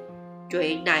ngươi đi.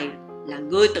 Chuyện này là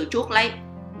ngươi tự chuốc lấy,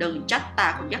 đừng trách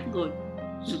ta không nhắc ngươi.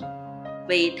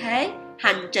 Vì thế,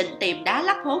 hành trình tìm đá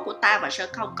lấp hố của ta và Sơ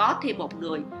không có thêm một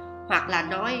người, hoặc là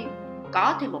nói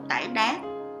có thêm một tảng đá.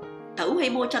 Tử Huy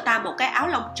mua cho ta một cái áo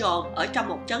lông trồn ở trong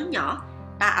một trấn nhỏ.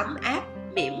 Ta ấm áp,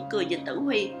 mỉm cười nhìn Tử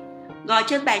Huy. Ngồi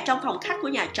trên bàn trong phòng khách của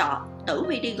nhà trọ, Tử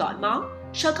Huy đi gọi món.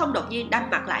 Sơ không đột nhiên đanh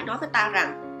mặt lại nói với ta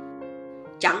rằng,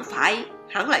 chẳng phải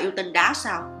hắn là yêu tinh đá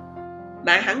sao?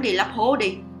 Mang hắn đi lấp hố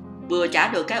đi. Vừa trả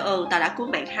được cái ơn ta đã cứu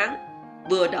mạng hắn,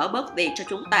 vừa đỡ bớt việc cho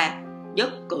chúng ta, nhất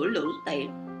cử lưỡng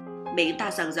tiện. Miệng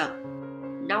ta dần dần.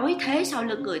 Nói thế sau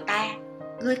lưng người ta,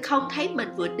 ngươi không thấy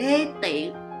mình vừa đê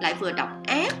tiện lại vừa độc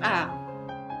ác à?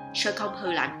 Sơ không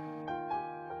hừ lạnh.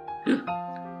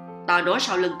 Ta nói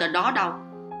sau lưng tên đó đâu.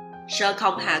 Sơ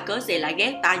không hà cớ gì lại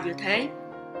ghét ta như thế?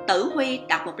 Tử Huy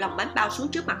đặt một lòng bánh bao xuống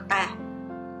trước mặt ta.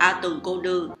 Tường cô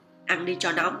nương, ăn đi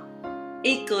cho nóng.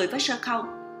 Y cười với Sơ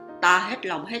không. Ta hết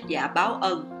lòng hết dạ báo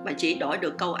ân mà chỉ đổi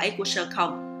được câu ấy của Sơ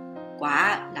không.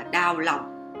 Quả là đau lòng.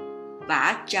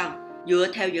 Vả chăng dựa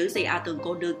theo những gì Tường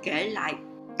cô nương kể lại,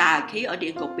 Tà khí ở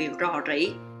địa ngục bị rò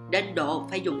rỉ, đến độ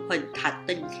phải dùng huỳnh thạch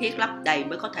tinh khiết lấp đầy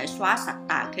mới có thể xóa sạch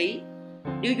tà khí.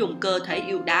 Nếu dùng cơ thể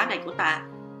yêu đá này của ta,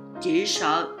 chỉ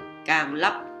sợ càng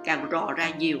lấp càng rò ra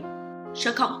nhiều.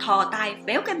 Sơ Không thò tay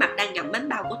véo cái mặt đang ngậm bánh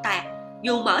bao của ta,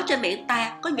 dù mở trên miệng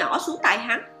ta có nhỏ xuống tay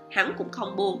hắn cũng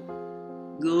không buông.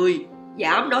 Người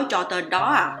dám nói cho tên đó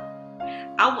à?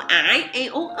 Ông ải,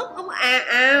 em uống ức ông à.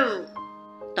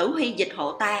 Tử Huy dịch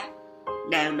hộ ta.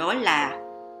 Nàng nói là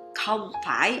không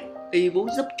phải y muốn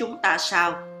giúp chúng ta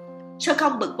sao? Sơ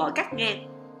Không bực bội cắt ngang.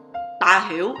 Ta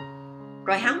hiểu.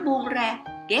 Rồi hắn buông ra,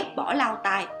 ghét bỏ lau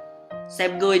tay.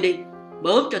 Xem ngươi đi,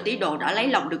 bớm cho tí đồ đã lấy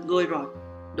lòng được ngươi rồi.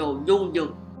 Đồ nhu nhược.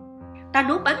 Ta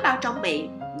nuốt bánh bao trong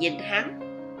miệng, nhìn hắn.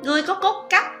 Ngươi có cốt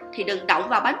cách thì đừng động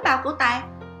vào bánh bao của ta.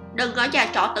 Đừng ở nhà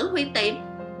trọ Tử Huy tìm.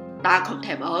 Ta không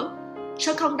thèm ở.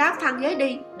 Sơ Không đá phăng ghế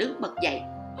đi, đứng bật dậy.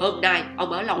 Hôm nay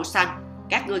ông ở lầu xanh,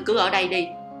 các ngươi cứ ở đây đi.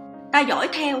 Ta dõi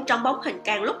theo trong bóng hình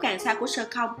càng lúc càng xa của Sơ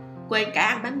Không, quên cả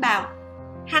ăn bánh bao.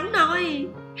 Hắn nói,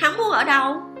 hắn muốn ở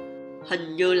đâu?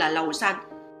 Hình như là lầu xanh.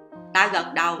 Ta gật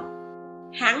đầu.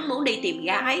 Hắn muốn đi tìm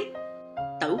gái.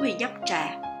 Tử Huy nhấp trà.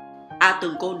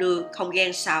 Từng cô nương không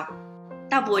ghen sao?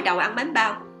 Ta vùi đầu ăn bánh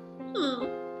bao.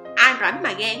 Ai rảnh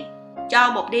mà ghen?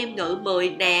 Cho một đêm ngự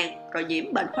 10 nàng rồi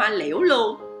nhiễm bệnh hoa liễu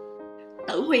luôn.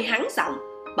 Tử Huy hắn giọng,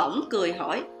 bỗng cười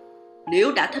hỏi.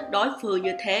 Nếu đã thích đối phương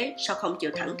như thế, sao không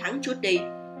chịu thẳng thắn chút đi?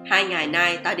 2 ngày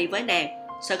nay ta đi với nàng,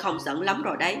 Sơ Không giận lắm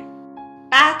rồi đấy.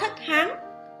 Ta thích hắn.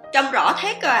 Trông rõ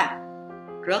thế cơ à?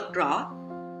 Rất rõ.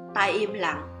 Ta im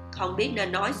lặng, không biết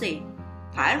nên nói gì.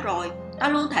 Phải rồi, ta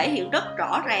luôn thể hiện rất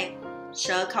rõ ràng.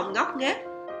 Sơ Không ngốc nghếch.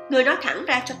 Ngươi nói thẳng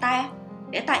ra cho ta,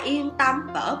 để ta yên tâm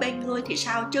và ở bên ngươi thì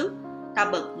sao chứ? Ta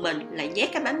bực mình lại nhét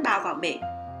cái bánh bao vào miệng.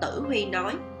 Tử Huy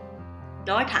nói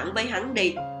thẳng với hắn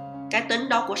đi. Cái tính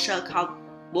đó của Sơ Không,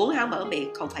 muốn hắn mở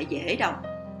miệng không phải dễ đâu.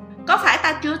 Có phải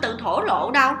ta chưa từng thổ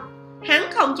lộ đâu? Hắn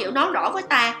không chịu nói rõ với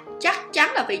ta, chắc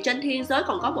chắn là vì trên thiên giới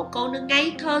còn có một cô nương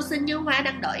ngây thơ xinh như hoa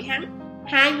đang đợi hắn.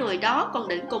 2 người đó còn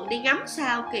định cùng đi ngắm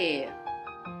sao kìa.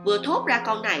 Vừa thốt ra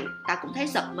câu này, ta cũng thấy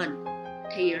giật mình.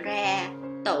 Thì ra,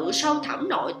 tự sâu thẳm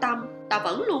nội tâm, ta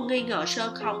vẫn luôn nghi ngờ Sơ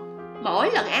Không. Mỗi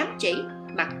lần ám chỉ,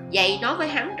 mặt dày nói với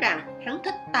hắn rằng hắn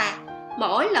thích ta.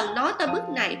 Mỗi lần nói tới bước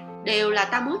này, đều là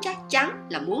ta muốn chắc chắn,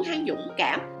 là muốn hắn dũng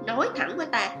cảm, nói thẳng với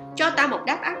ta, cho ta một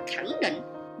đáp án khẳng định.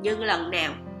 Nhưng lần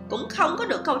nào cũng không có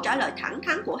được câu trả lời thẳng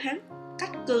thắn của hắn. Cách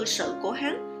cư xử của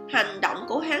hắn, hành động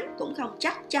của hắn cũng không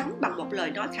chắc chắn bằng một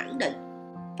lời nói khẳng định.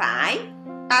 Phải,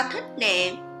 ta thích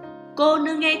nàng. Cô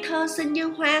nương ngây thơ xinh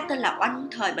như hoa tên là Oanh,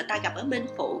 thời mà ta gặp ở Minh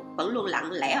Phủ, vẫn luôn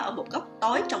lặng lẽ ở một góc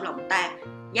tối trong lòng ta,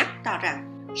 nhắc ta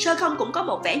rằng Sơ Không cũng có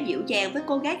một vẻ dịu dàng với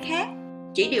cô gái khác.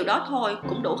 Chỉ điều đó thôi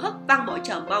cũng đủ hất văng mọi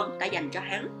chờ mong ta dành cho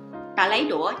hắn. Ta lấy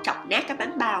đũa chọc nát cái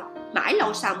bánh bao, mãi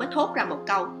lâu sau mới thốt ra một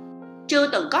câu. Chưa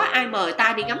từng có ai mời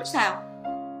ta đi ngắm sao?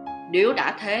 Nếu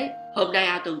đã thế, hôm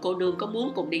nay Từng cô nương có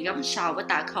muốn cùng đi ngắm sao với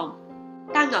ta không?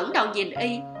 Ta ngẩng đầu nhìn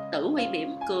y. Tử Huy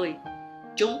mỉm cười.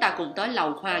 Chúng ta cùng tới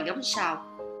lầu hoa ngắm sao.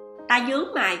 Ta nhướng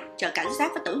mày chờ cảnh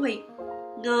sát với Tử Huy.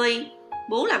 Ngươi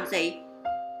muốn làm gì?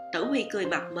 Tử Huy cười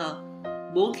mập mờ.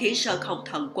 Muốn khiến Sơ Không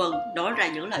thần quân nói ra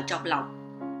những lời trong lòng.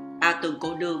 Từng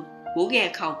cô nương muốn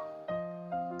nghe không?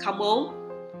 Không muốn.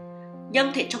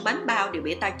 Nhân thịt trong bánh bao đều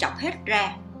bị ta chọc hết ra.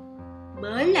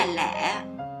 Mới là lạ.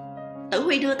 Tử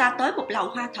Huy đưa ta tới một lầu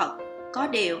hoa thật. Có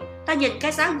điều ta nhìn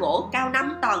cái giá gỗ cao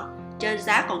 5 tầng, trên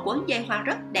giá còn quấn dây hoa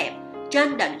rất đẹp,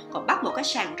 trên đỉnh còn bắt một cái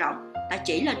sàn rộng. Ta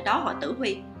chỉ lên đó hỏi Tử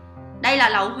Huy. Đây là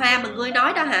lầu hoa mà ngươi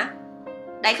nói đó hả?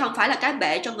 Đây không phải là cái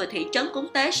bệ cho người thị trấn cúng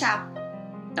tế sao?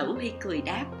 Tử Huy cười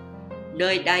đáp.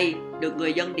 Nơi đây được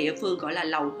người dân địa phương gọi là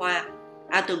lầu hoa.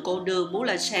 Từng cô nương muốn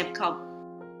lên xem không?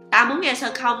 Ta muốn nghe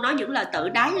Sơ Không nói những lời tự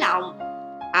đáy lòng.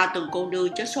 Từng cô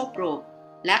nương chớ sốt ruột.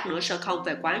 Lát nữa Sơ Không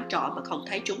về quán trọ mà không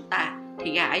thấy chúng ta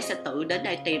thì ngài ấy sẽ tự đến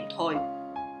đây tìm thôi.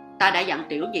 Ta đã dặn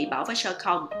Tiểu Nhị bảo với Sơ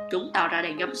Không chúng ta ra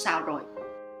đây ngắm sao rồi.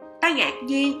 Ta ngạc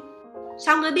nhiên.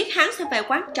 Sao ngươi biết hắn sẽ về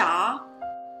quán trọ?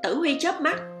 Tử Huy chớp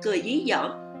mắt cười dí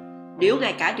dỏm. Nếu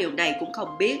ngay cả điều này cũng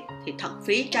không biết thì thật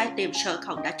phí trái tim Sơ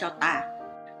Không đã cho ta.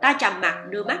 Ta trầm mặt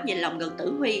đưa mắt nhìn lòng ngực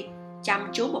Tử Huy, chăm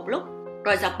chú một lúc,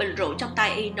 rồi giật bình rượu trong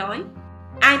tay y nói.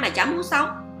 Ai mà chẳng muốn sống?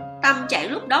 Tâm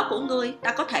trạng lúc đó của ngươi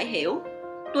ta có thể hiểu.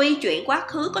 Tuy chuyện quá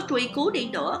khứ có truy cứu đi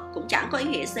nữa cũng chẳng có ý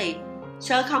nghĩa gì.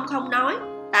 Sơ Không không nói,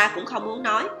 ta cũng không muốn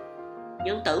nói.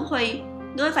 Nhưng Tử Huy,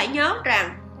 ngươi phải nhớ rằng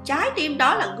trái tim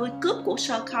đó là ngươi cướp của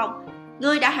Sơ Không.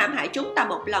 Ngươi đã hãm hại chúng ta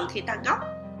một lần khi ta ngốc.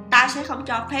 Ta sẽ không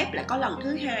cho phép lại có lần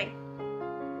thứ hai.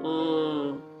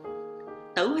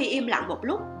 Tử Huy im lặng một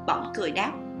lúc, bỗng cười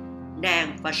đáp.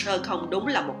 Nàng và Sơ Không đúng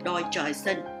là một đôi trời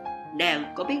sinh.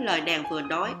 Nàng có biết lời nàng vừa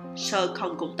nói Sơ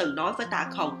Không cũng từng nói với ta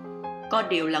không? Có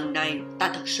điều lần này ta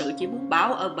thật sự chỉ muốn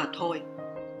báo ơn mà thôi.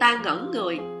 Ta ngẩn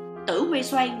người. Tử Huy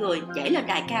xoay người nhảy lên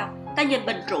đài cao. Ta nhìn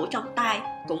bình rượu trong tay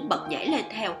cũng bật nhảy lên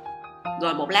theo.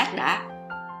 Ngồi một lát đã.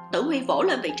 Tử Huy vỗ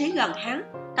lên vị trí gần hắn.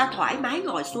 Ta thoải mái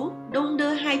ngồi xuống, đung đưa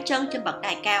hai chân trên bậc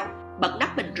đài cao, bật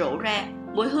nắp bình rượu ra.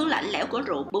 Mùi hương lạnh lẽo của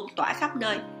rượu bung tỏa khắp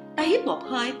nơi. Ta hít một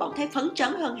hơi bỗng thấy phấn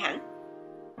chấn hơn hẳn.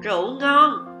 Rượu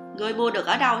ngon, người mua được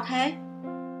ở đâu thế?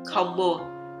 Không mua.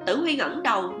 Tử Huy ngẩng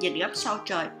đầu nhìn ngắm sao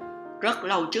trời. Rất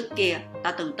lâu trước kia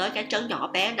ta từng tới cái trấn nhỏ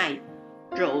bé này.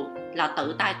 Rượu là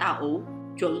tự tay ta ủ,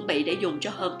 chuẩn bị để dùng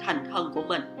cho hôm thành thân của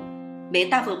mình. Miệng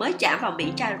ta vừa mới chạm vào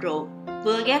miệng chai rượu,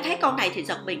 vừa nghe thấy câu này thì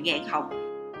giật mình nghẹn họng.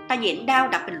 Ta nhịn đau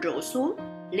đặt bình rượu xuống,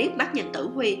 liếc mắt nhìn Tử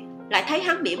Huy, lại thấy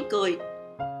hắn mỉm cười.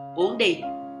 Uống đi,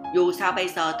 dù sao bây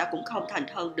giờ ta cũng không thành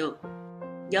thân được.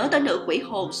 Nhớ tới nữ quỷ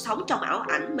hồn sống trong ảo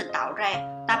ảnh mình tạo ra,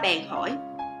 ta bèn hỏi.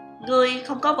 Ngươi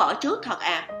không có vợ trước thật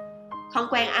à? Không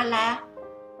quen A-la?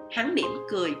 Hắn mỉm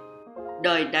cười.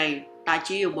 Đời này ta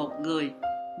chỉ yêu một người,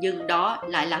 nhưng đó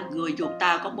lại là người dù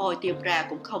ta có môi tim ra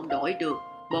cũng không đổi được.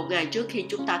 Một ngày trước khi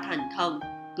chúng ta thành thân,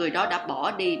 người đó đã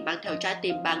bỏ đi mang theo trái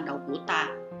tim ban đầu của ta.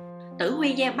 Tử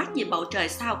Huy nheo mắt nhìn bầu trời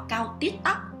sao cao tít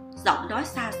tắp, giọng nói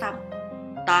xa xăm.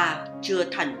 Ta chưa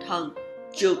thành thân,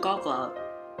 chưa có vợ,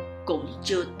 cũng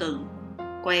chưa từng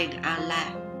quen A-la.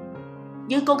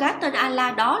 Nhưng cô gái tên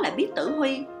A-la đó lại biết Tử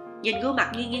Huy. Nhìn gương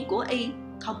mặt nghiêng nghiêng của y,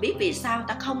 không biết vì sao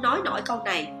ta không nói nổi câu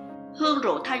này. Hương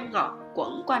rượu thanh ngọt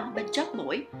quẩn quanh bên chóp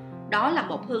mũi. Đó là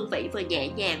một hương vị vừa nhẹ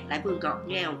nhàng lại vừa ngọt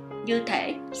ngào, như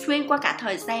thể xuyên qua cả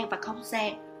thời gian và không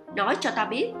gian, nói cho ta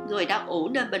biết người đã ủ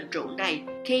nên bình rượu này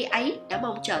khi ấy đã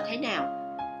mong chờ thế nào.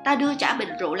 Ta đưa trả bình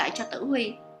rượu lại cho Tử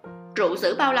Huy. Rượu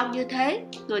giữ bao lâu như thế,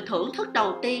 người thưởng thức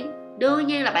đầu tiên đương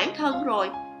nhiên là bản thân rồi.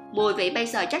 Mùi vị bây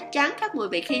giờ chắc chắn khác mùi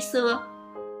vị khi xưa.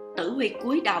 Tử Huy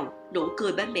cúi đầu, nụ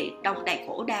cười bên miệng đong đầy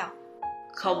khổ đau.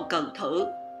 Không cần thử,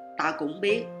 ta cũng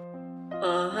biết.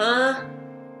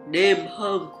 Đêm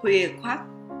hôm khuya khoắt,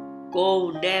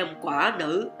 cô nam quả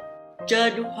nữ,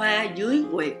 trên hoa dưới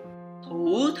nguyệt,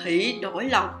 thủ thủy nổi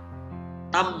lòng,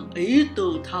 tâm ý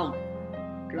tương thông.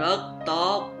 Rất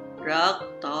tốt, rất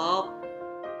tốt.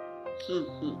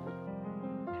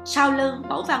 Sau lưng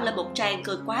bỗng vang lên một tràng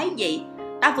cười quái dị.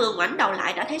 Ta vừa ngoảnh đầu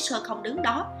lại đã thấy Sơ Không đứng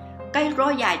đó, cây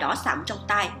roi dài đỏ sậm trong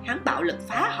tay. Hắn bạo lực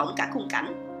phá hỏng cả khung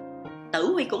cảnh.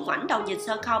 Tử Huy cũng ngoảnh đầu nhìn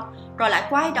Sơ Không, rồi lại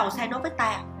quay đầu sang nói với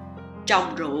ta.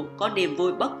 Trong rượu có niềm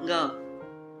vui bất ngờ.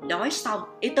 Nói xong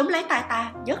y túm lấy tay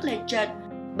ta nhấc lên trên.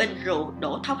 Bình rượu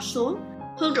đổ thốc xuống.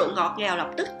 Hương rượu ngọt ngào lập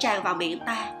tức tràn vào miệng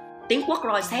ta. Tiếng quất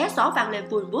roi xé gió vang lên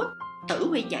vun vút. Tử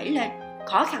Huy nhảy lên,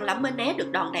 khó khăn lắm mới né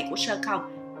được đòn này của Sơ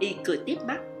Không. Y cười tiếp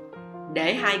mắt.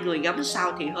 Để hai người ngắm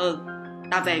sao thì hơn,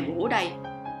 ta về ngủ đây.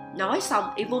 Nói xong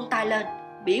y vung tay lên,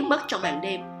 biến mất trong màn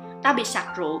đêm. Ta bị sặc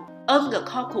rượu, ôm ngực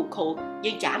ho khụ khụ,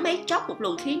 nhưng chả mấy chốc một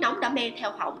luồng khí nóng đã men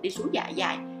theo họng đi xuống dạ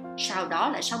dày, sau đó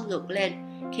lại xông ngược lên,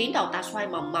 khiến đầu ta xoay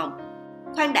mòng mòng.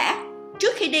 Khoan đã,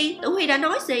 trước khi đi Tử Huy đã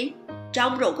nói gì?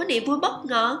 Trong rượu có niềm vui bất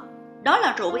ngờ. Đó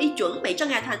là rượu y chuẩn bị cho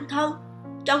ngày thành thân.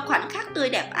 Trong khoảnh khắc tươi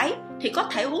đẹp ấy thì có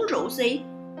thể uống rượu gì?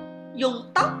 Dùng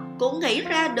tóc cũng nghĩ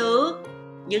ra được.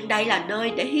 Nhưng đây là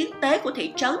nơi để hiến tế của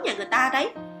thị trấn nhà người ta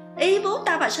đấy. Y vuốt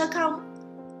ta và Sơ Không.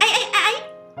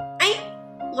 Ấy,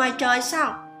 ngoài trời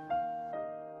sao?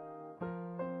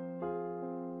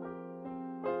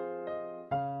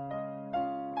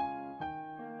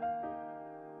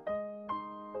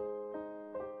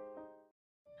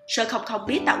 Sơ Không không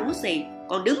biết ta uống gì,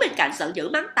 còn đứng bên cạnh giận dữ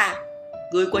mắng ta.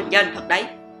 Ngươi quên nhanh thật đấy.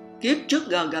 Kiếp trước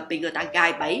ngờ gặp bị người ta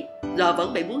gài bẫy, giờ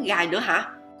vẫn bị muốn gài nữa hả?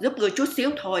 Giúp ngươi chút xíu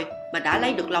thôi mà đã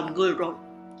lấy được lòng ngươi rồi.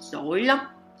 Giỏi lắm,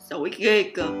 giỏi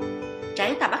ghê cơ.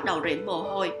 Trán ta bắt đầu rịn mồ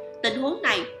hôi. Tình huống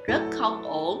này rất không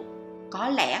ổn. Có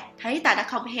lẽ thấy ta đã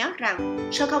không héo răng,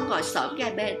 Sơ Không ngồi xổm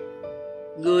ngay bên.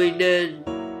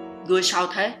 Ngươi sao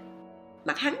thế?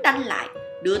 Mặt hắn đanh lại,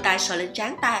 đưa tay sờ lên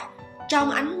trán ta.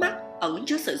 Trong ánh mắt ẩn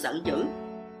chứa sự giận dữ.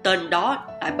 Tên đó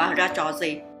lại bày ra trò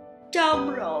gì?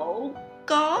 Trong rượu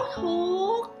có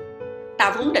thuốc.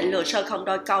 Ta vốn định lừa Sơ Không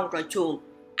đôi câu rồi chuồn.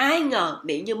 Ai ngờ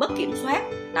miệng như mất kiểm soát,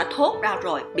 đã thốt ra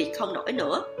rồi bịt không nổi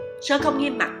nữa. Sơ Không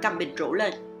nghiêm mặt cầm bình rượu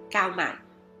lên, cao mày.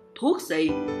 Thuốc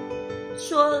gì?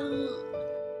 Xuân.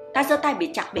 Ta giơ tay bịt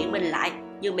chặt miệng mình lại,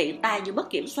 nhưng miệng ta như mất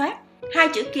kiểm soát. Hai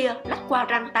chữ kia lách qua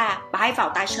răng ta, bay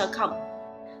vào tai Sơ Không.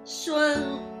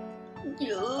 Xuân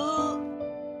dược.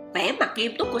 Vẻ mặt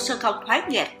nghiêm túc của Sơ Không thoáng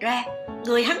nghẹt ra.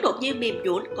 Người hắn đột nhiên mềm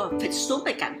nhũn còn phịch xuống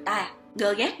bên cạnh ta,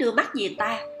 ngơ ngác đưa mắt nhìn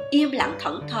ta, im lặng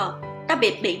thẫn thờ. Ta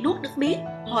bịt miệng nuốt nước miếng,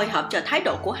 hồi hộp chờ thái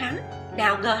độ của hắn.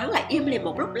 Nào ngờ hắn lại im lìm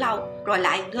một lúc lâu, rồi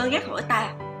lại ngơ ngác hỏi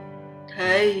ta.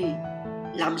 Thế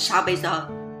làm sao bây giờ?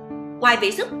 Ngoài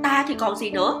việc giúp ta thì còn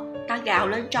gì nữa? Ta gào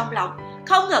lên trong lòng.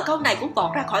 Không ngờ câu này cũng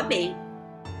vọt ra khỏi miệng.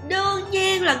 Đương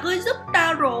nhiên là ngươi giúp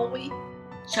ta rồi.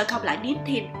 Sơ Không lại nín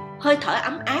thinh. Hơi thở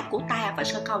ấm áp của ta và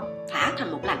Sơ Không phả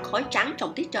thành một làn khói trắng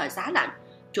trong tiết trời giá lạnh.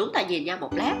 Chúng ta nhìn nhau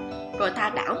một lát, rồi ta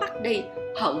đảo mắt đi,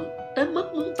 hận tới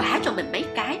mức muốn vả cho mình mấy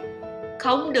cái.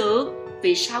 Không được,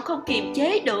 vì sao không kiềm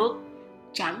chế được?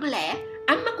 Chẳng lẽ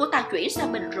ánh mắt của ta chuyển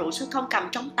sang bình rượu Sơ Không cầm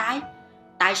trong tay?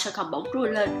 Tay Sơ Không bỗng rui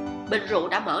lên, bình rượu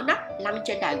đã mở nắp lăn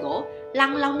trên đài gỗ,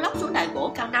 lăn lông lóc xuống đài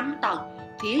gỗ cao 5 tầng.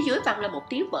 Phía dưới vang lên một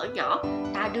tiếng vỡ nhỏ.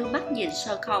 Ta đưa mắt nhìn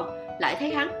Sơ Không, lại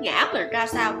thấy hắn ngã mình ra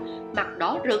sau, mặt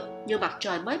đỏ rực như mặt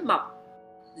trời mới mọc.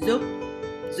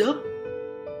 Giúp.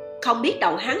 Không biết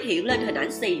đầu hắn hiện lên hình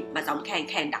ảnh gì mà giọng khàn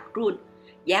khàn đặc run.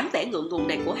 dáng vẻ ngượng ngùng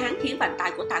này của hắn khiến bàn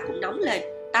tay của ta cũng nóng lên.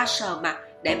 Ta sờ mặt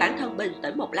để bản thân bình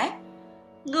tĩnh một lát.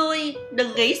 Ngươi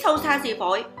đừng nghĩ sâu xa gì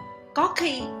vội, có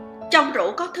khi trong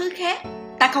rượu có thứ khác.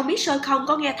 Ta không biết Sơ Không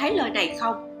có nghe thấy lời này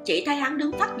không, chỉ thấy hắn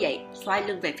đứng phắt dậy, xoay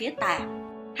lưng về phía ta.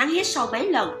 Hắn hít sâu mấy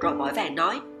lần rồi vội vàng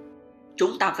nói: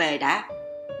 Chúng ta về đã.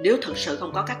 Nếu thực sự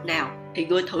không có cách nào thì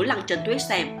ngươi thử lăn trên tuyết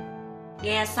xem.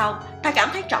 Nghe xong, ta cảm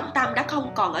thấy trọng tâm đã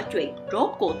không còn ở chuyện rốt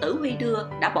cuộc Tử Huy đưa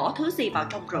đã bỏ thứ gì vào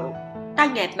trong rượu. Ta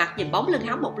nghẹt mặt nhìn bóng lưng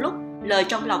hắn một lúc, lời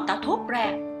trong lòng ta thốt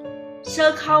ra: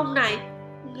 Sơ Không này,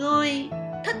 ngươi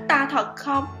thích ta thật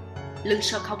không? Lưng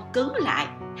Sơ Không cứng lại,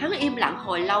 hắn im lặng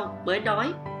hồi lâu mới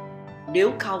nói: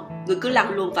 Nếu không, ngươi cứ lăn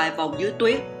luôn vài vòng dưới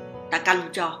tuyết, ta canh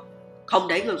cho, không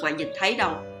để người ngoài nhìn thấy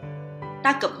đâu.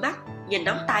 Ta cụp mắt, nhìn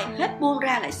nắm tay hết buông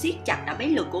ra lại siết chặt đã mấy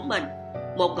lượt của mình.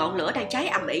 Một ngọn lửa đang cháy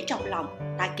ầm ĩ trong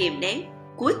lòng, ta kìm nén,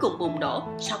 cuối cùng bùng nổ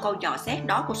sau câu dò xét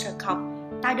đó của Sơ Không.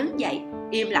 Ta đứng dậy,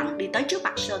 im lặng đi tới trước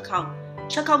mặt Sơ Không.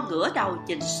 Sơ Không ngửa đầu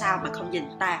nhìn sao mà không nhìn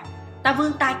ta. Ta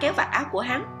vươn tay kéo vạt áo của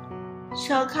hắn.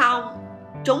 Sơ Không,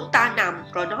 chúng ta nằm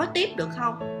rồi nói tiếp được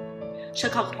không? Sơ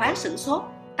Không thoáng sửng sốt.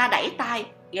 Ta đẩy tay,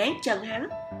 ngán chân hắn.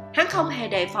 Hắn không hề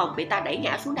đề phòng bị ta đẩy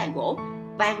ngã xuống đài gỗ,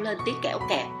 vang lên tiếng kẽo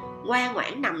kẹt. Ngoan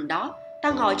ngoãn nằm đó.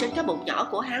 Ta ngồi trên cái bụng nhỏ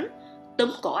của hắn,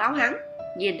 túm cổ áo hắn,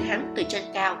 nhìn hắn từ trên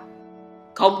cao.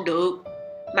 Không được.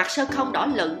 Mặt Sơ Không đỏ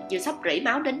lựng như sắp rỉ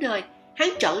máu đến nơi. Hắn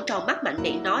trợn tròn mắt mạnh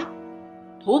miệng nói: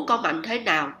 Thuốc có mạnh thế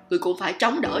nào, ngươi cũng phải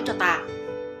chống đỡ cho ta.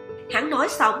 Hắn nói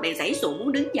xong bèn giãy giụa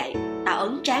muốn đứng dậy. Ta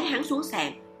ấn trán hắn xuống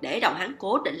sàn, để đầu hắn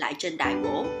cố định lại trên đài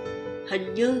gỗ.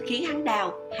 Hình như khiến hắn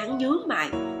đau, hắn nhướng mày,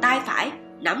 tay phải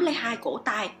nắm lấy hai cổ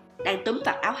tay đang túm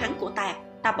vạt áo hắn của ta.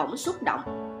 Ta bỗng xúc động,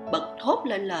 bật thốt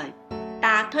lên lời: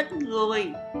 Ta thích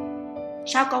ngươi.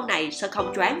 Sau câu này Sơ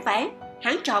Không choáng váng,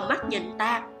 hắn tròn mắt nhìn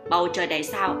ta. Bầu trời đầy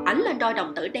sao ánh lên đôi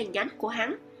đồng tử đen nhánh của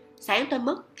hắn, sáng tới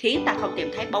mức khiến ta không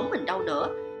tìm thấy bóng mình đâu nữa.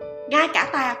 Ngay cả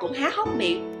ta cũng há hốc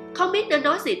miệng, không biết nên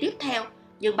nói gì tiếp theo.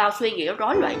 Nhưng bao suy nghĩ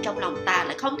rối loạn trong lòng ta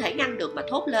lại không thể ngăn được mà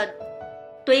thốt lên: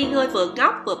 Tuy ngươi vừa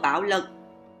ngốc vừa bạo lực,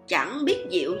 chẳng biết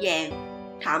dịu dàng,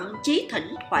 thậm chí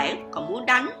thỉnh thoảng còn muốn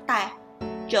đánh ta.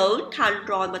 Trưởng thành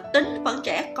rồi mà tính vẫn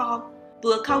trẻ con,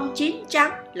 vừa không chín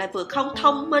chắn lại vừa không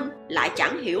thông minh, lại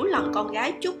chẳng hiểu lòng con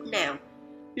gái chút nào.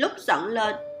 Lúc giận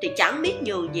lên thì chẳng biết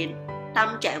nhường nhịn, tâm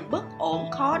trạng bất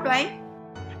ổn khó đoán.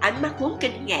 Ánh mắt vốn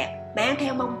kinh ngạc mang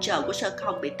theo mong chờ của Sơ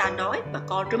Không bị ta nói mà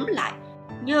co rúm lại.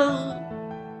 Nhưng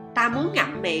ta muốn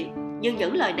ngậm miệng, nhưng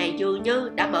những lời này dường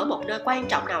như đã mở một nơi quan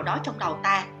trọng nào đó trong đầu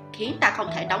ta, khiến ta không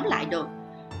thể đóng lại được.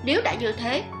 Nếu đã như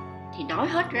thế thì nói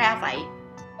hết ra vậy.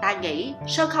 Ta nghĩ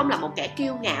Sơ Không là một kẻ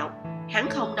kiêu ngạo, hắn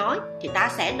không nói thì ta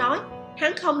sẽ nói.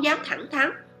 Hắn không dám thẳng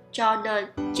thắn, cho nên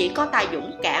chỉ có ta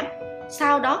dũng cảm,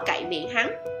 sau đó cậy miệng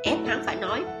hắn, ép hắn phải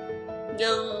nói: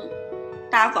 Nhưng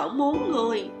ta vẫn muốn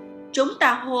ngươi. Chúng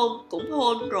ta hôn cũng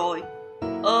hôn rồi,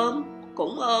 ôm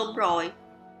cũng ôm rồi,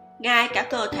 ngay cả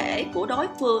cơ thể của đối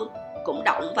phương cũng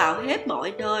động vào hết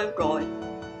mọi nơi rồi.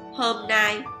 Hôm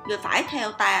nay ngươi phải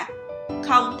theo ta,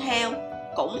 không theo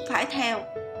cũng phải theo.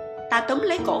 Ta túm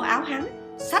lấy cổ áo hắn,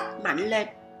 xách mạnh lên,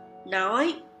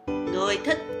 nói: Ngươi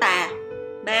thích ta,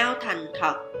 mau thành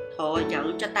thật, thừa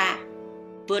nhận cho ta.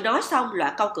 Vừa nói xong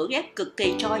loại câu cưỡng ép cực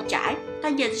kỳ trôi chảy. Ta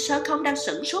nhìn Sơ Không đang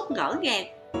sửng sốt ngỡ ngàng,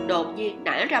 đột nhiên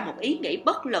nảy ra một ý nghĩ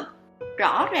bất lực.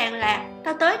 Rõ ràng là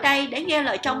ta tới đây để nghe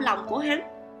lời trong lòng của hắn,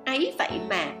 ấy vậy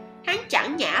mà hắn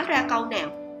chẳng nhả ra câu nào,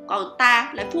 còn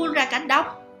ta lại phun ra cả đống.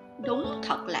 Đúng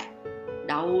thật là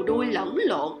đầu đuôi lẫn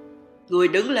lộn. Người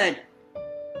đứng lên.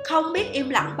 Không biết im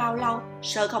lặng bao lâu,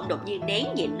 Sơ Không đột nhiên nén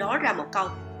nhịn nói ra một câu.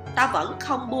 Ta vẫn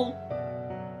không buông: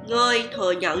 Ngươi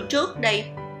thừa nhận trước đi.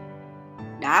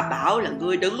 Đã bảo là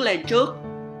ngươi đứng lên trước.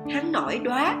 Hắn nổi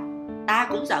đoá. Ta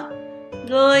cũng giận: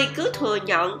 Ngươi cứ thừa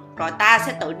nhận rồi ta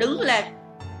sẽ tự đứng lên.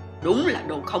 Đúng là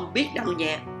đồ không biết đâu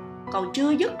nha. Còn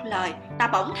chưa dứt lời, ta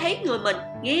bỗng thấy người mình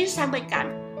nghiêng sang bên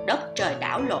cạnh. Đất trời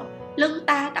đảo lộn, lưng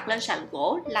ta đặt lên sàn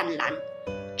gỗ lành lạnh.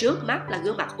 Trước mắt là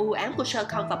gương mặt u ám của Sơ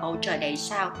Không và bầu trời đầy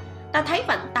sao. Ta thấy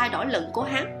vành tai đỏ lựng của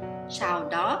hắn. Sau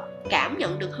đó cảm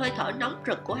nhận được hơi thở nóng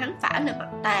rực của hắn phả lên mặt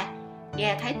ta.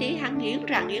 Nghe thấy tiếng hắn nghiến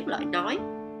răng nghiến lợi nói: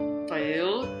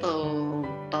 Tiểu tường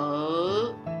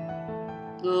tử,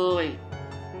 ngươi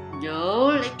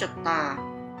nhớ lấy cho ta,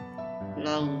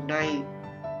 lần này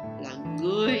là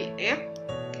ngươi ép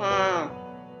ta.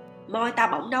 Môi ta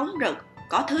bỗng nóng rực,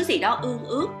 có thứ gì đó ương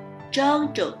ướt, trơn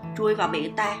trượt chui vào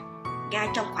miệng ta. Ngay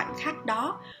trong khoảnh khắc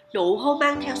đó, nụ hôn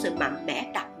mang theo sự mạnh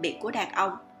mẽ đặc biệt của đàn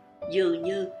ông dường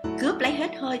như cướp lấy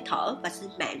hết hơi thở và sinh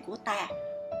mạng của ta.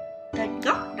 Tên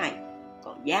ngốc này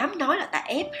còn dám nói là ta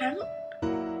ép hắn.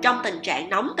 Trong tình trạng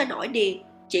nóng tới nỗi điên,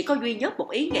 chỉ có duy nhất một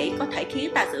ý nghĩ có thể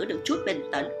khiến ta giữ được chút bình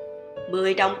tĩnh.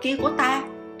 10 đồng kia của ta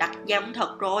đặt nhầm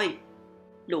thật rồi.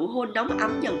 Nụ hôn nóng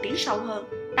ấm dần tiến sâu hơn.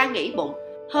 Ta nghĩ bụng,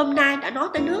 hôm nay đã nói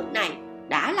tới nước này,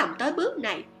 đã làm tới bước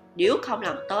này, nếu không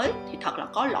làm tới thì thật là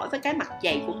có lỗi với cái mặt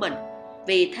dày của mình.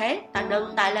 Vì thế ta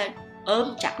nâng tay lên,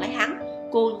 ôm chặt lấy hắn,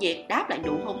 cuồng nhiệt đáp lại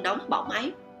nụ hôn nóng bỏng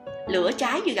ấy. Lửa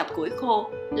cháy như gặp củi khô,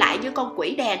 lại như con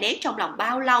quỷ đè nén trong lòng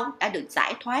bao lâu đã được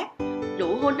giải thoát.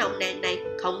 Nụ hôn nồng nàn này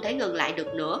không thể ngừng lại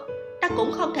được nữa. Ta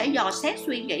cũng không thể dò xét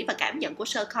suy nghĩ và cảm nhận của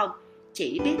Sơ Không,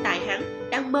 chỉ biết tay hắn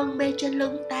đang mân mê trên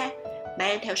lưng ta,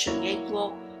 mang theo sự ngây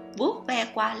ngô, vuốt ve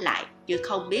qua lại như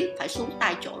không biết phải xuống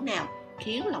tay chỗ nào,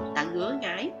 khiến lòng ta ngứa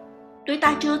ngáy. Tuy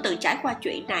ta chưa từng trải qua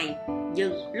chuyện này,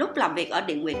 nhưng lúc làm việc ở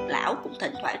Điện Nguyệt Lão cũng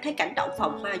thỉnh thoảng thấy cảnh động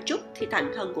phòng hoa trúc khi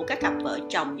thành thân của các cặp vợ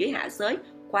chồng dưới hạ giới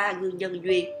qua gương nhân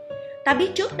duyên. Ta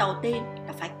biết trước đầu tiên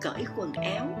là phải cởi quần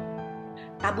áo.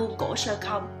 Ta buông cổ Sơ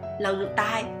Không, lần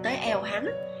tay tới eo hắn,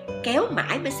 kéo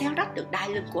mãi mới xéo rách được đai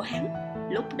lưng của hắn.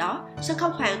 Lúc đó Sơ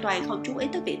Không hoàn toàn không chú ý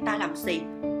tới việc ta làm gì,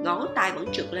 ngón tay vẫn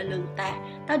trượt lên lưng ta.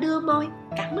 Ta đưa môi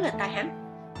cắn lên tay hắn.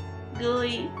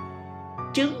 Ngươi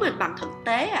chứng minh bằng thực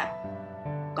tế à?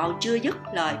 Còn chưa dứt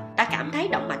lời, ta cảm thấy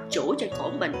động mạch chủ trên cổ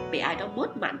mình bị ai đó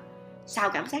mút mạnh. Sau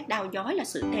cảm giác đau nhói là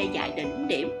sự tê dại đỉnh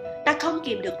điểm, ta không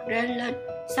kìm được rên lên.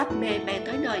 Sắp mê man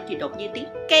tới nơi thì đột nhiên tiếng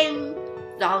keng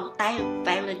giòn tan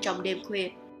vang lên trong đêm khuya,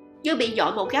 như bị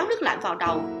dội một gáo nước lạnh vào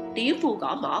đầu. Tiếng phu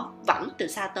gõ mõ vẫn từ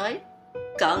xa tới.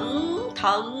 Cẩn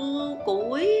thận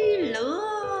củi lửa.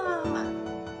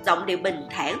 Giọng điệu bình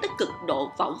thản tới cực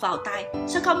độ vọng vào tai.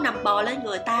 Sơ Không nằm bò lên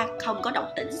người ta, không có động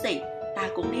tĩnh gì. Ta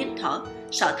cũng nín thở,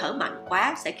 sợ thở mạnh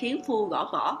quá sẽ khiến phu gõ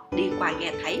mõ đi qua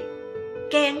nghe thấy.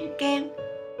 Keng keng,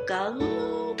 cẩn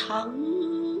thận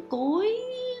củi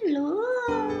lửa.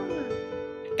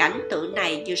 Cảnh tượng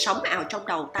này như sóng ào trong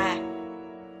đầu ta.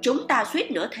 Chúng ta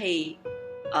suýt nữa thì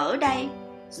ở đây,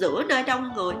 giữa nơi đông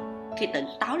người. Khi tỉnh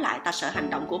táo lại, ta sợ hành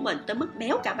động của mình tới mức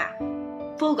méo cả mặt.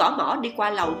 Phu gõ mõ đi qua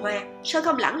lầu hoa. Sơ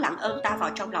Không lẳng lặng ôm ta vào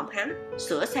trong lòng hắn,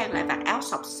 sửa sang lại vạt áo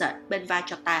xộc xệch bên vai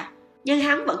cho ta. Nhưng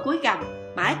hắn vẫn cúi gằm,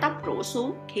 mái tóc rủ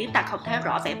xuống khiến ta không thấy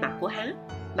rõ vẻ mặt của hắn.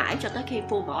 Mãi cho tới khi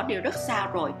phu mõ đi rất xa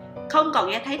rồi, không còn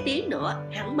nghe thấy tiếng nữa,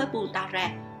 hắn mới buông ta ra,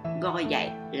 ngồi dậy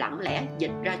lặng lẽ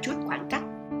dịch ra chút khoảng cách.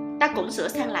 Ta cũng sửa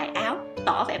sang lại áo,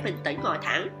 tỏ vẻ bình tĩnh ngồi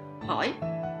thẳng, hỏi: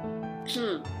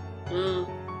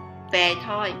 về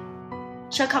thôi.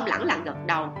 Sơ Không lẳng lặng gật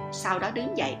đầu, sau đó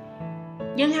đứng dậy.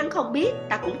 Nhưng hắn không biết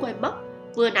ta cũng quên mất,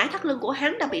 vừa nãy thắt lưng của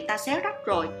hắn đã bị ta xé rách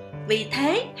rồi. Vì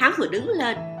thế hắn vừa đứng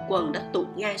lên, quần đã tụt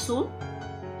ngay xuống.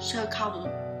 Sơ Không,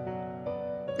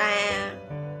 ta...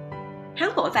 Hắn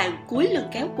vội vàng cúi lưng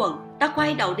kéo quần. Ta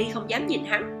quay đầu đi không dám nhìn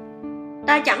hắn.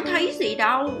 Ta chẳng thấy gì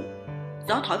đâu.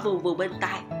 Gió thổi vù vù bên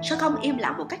tai. Sơ Không im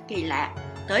lặng một cách kỳ lạ.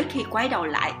 Tới khi quay đầu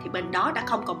lại thì bên đó đã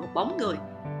không còn một bóng người.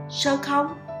 Sơ Không,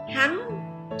 hắn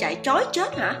chạy trối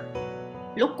chết hả?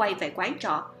 Lúc quay về quán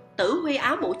trọ, Tử Huy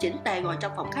áo mũ chỉnh tề ngồi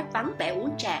trong phòng khách vắng vẻ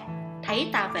uống trà. Thấy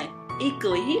ta về, y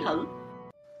cười hí hửng.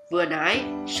 Vừa nãy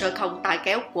Sơ Không tay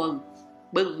kéo quần,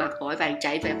 bưng mặt vội vàng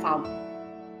chạy về phòng.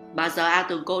 Mà giờ A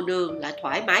Tường cô nương lại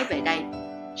thoải mái về đây.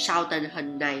 Sao tình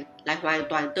hình này lại hoàn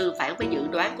toàn tương phản với dự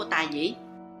đoán của ta nhỉ?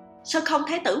 Sơ Không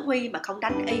thấy Tử Huy mà không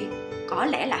đánh y, có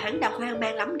lẽ là hắn đang hoang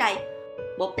mang lắm đây.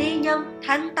 Một tiên nhân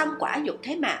thanh tâm quả dục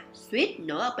thế mà suýt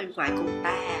nữa ở bên ngoài cùng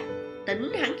ta.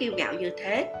 Tính hắn kiêu ngạo như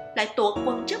thế, lại tuột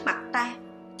quần trước mặt ta.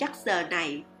 Chắc giờ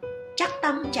này, chắc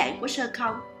tâm trạng của Sơ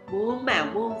Không muôn màu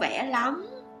muôn vẻ lắm.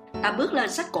 Ta bước lên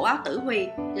xách cổ áo Tử Huy,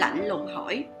 lạnh lùng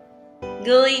hỏi: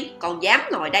 Ngươi còn dám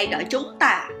ngồi đây đợi chúng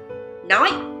ta?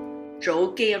 Nói,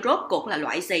 rượu kia rốt cuộc là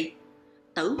loại gì?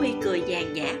 Tử Huy cười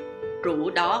nhàn nhạt: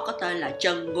 Rượu đó có tên là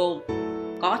chân ngôn,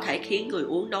 có thể khiến người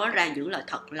uống nói ra những lời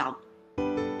thật lòng.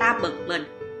 Ta bực mình: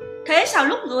 Thế sao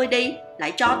lúc ngươi đi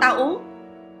lại cho ta uống?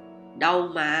 Đâu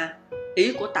mà,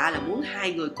 ý của ta là muốn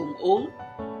hai người cùng uống.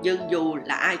 Nhưng dù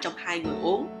là ai trong hai người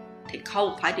uống thì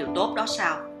không phải điều tốt đó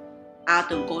sao? A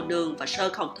Tường cô nương và Sơ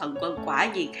Không thần quân quả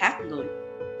nhiên khác người.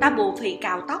 Ta buồn phiền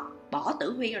cào tóc, bỏ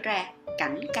Tử Huy ra,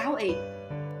 cảnh cáo y: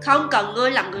 Không cần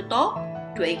ngươi làm người tốt,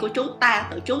 chuyện của chúng ta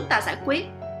tự chúng ta giải quyết.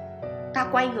 Ta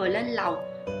quay người lên lầu,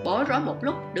 bối rối một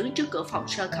lúc đứng trước cửa phòng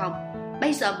Sơ Không.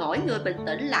 Bây giờ mỗi người bình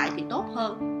tĩnh lại thì tốt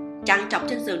hơn. Trằn trọc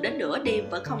trên giường đến nửa đêm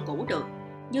vẫn không ngủ được.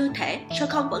 Như thể Sơ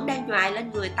Không vẫn đang nhoài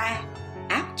lên người ta,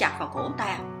 áp chặt vào cổ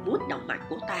ta, vuốt động mạch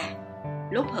của ta.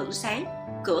 Lúc hửng sáng,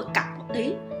 cửa cạch một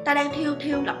tiếng, ta đang thiêu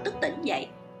thiêu lập tức tỉnh dậy.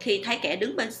 Khi thấy kẻ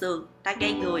đứng bên giường, ta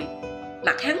ngay người.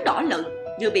 Mặt hắn đỏ lựng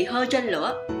như bị hơi trên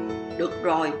lửa. Được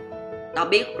rồi, tao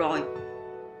biết rồi.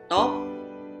 Tốt,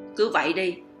 cứ vậy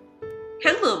đi.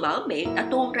 Hắn vừa mở miệng đã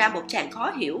tuôn ra một tràng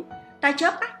khó hiểu. Ta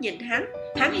chớp mắt nhìn hắn.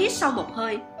 Hắn hít sâu một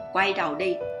hơi, quay đầu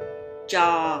đi.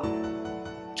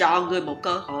 Cho ngươi một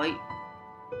cơ hội.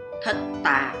 Thích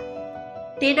ta.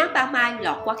 Tia nắng ban mai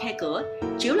lọt qua khe cửa,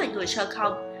 chiếu lên người Sơ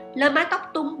Không, lên mái tóc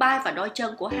tung bay và đôi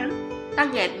chân của hắn. Ta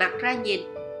nghẹn mặt ra nhìn.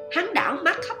 Hắn đảo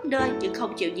mắt khắp nơi nhưng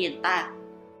không chịu nhìn ta.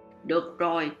 Được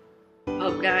rồi,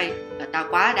 hôm nay là ta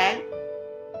quá đáng.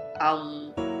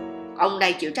 Ông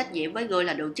đây chịu trách nhiệm với ngươi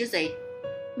là được chứ gì.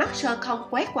 Mắt Sơ Không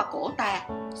quét qua cổ ta,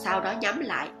 sau đó nhắm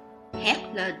lại, hét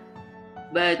lên.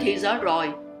 Về thiên giới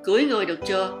rồi, cưới ngươi được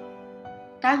chưa?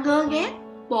 Ta ngơ ngác,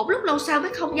 một lúc lâu sau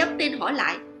mới không dám tin hỏi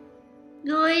lại.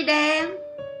 Ngươi đang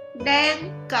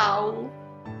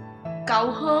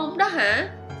cầu hôn đó hả?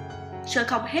 Sơ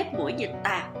Không hét mũi nhìn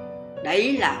ta.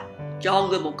 Đấy là cho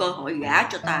ngươi một cơ hội gả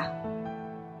cho ta.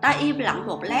 Ta im lặng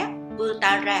một lát, vươn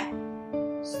ta ra.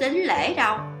 Sính lễ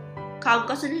đâu? Không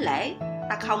có sính lễ,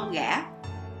 ta không gả.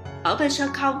 Ở bên Sơ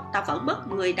Không ta vẫn mất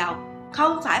 10 đồng.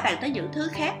 Không phải bàn tới những thứ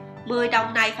khác, 10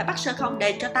 đồng này phải bắt Sơ Không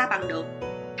đền cho ta bằng được.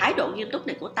 Thái độ nghiêm túc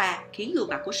này của ta khiến gương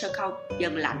mặt của Sơ Không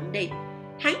dần lạnh đi.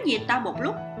 Hắn nhìn ta một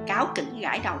lúc, cáu kỉnh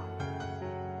gãi đầu.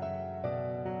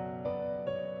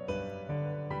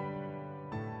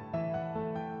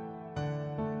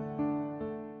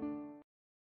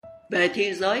 Về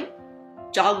thiên giới,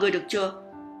 cho ngươi được chưa?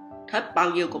 Thích bao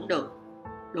nhiêu cũng được.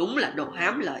 Đúng là đồ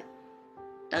hám lợi.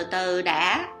 Từ từ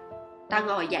đã. Ta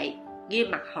ngồi dậy,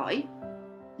 nghiêm mặt hỏi.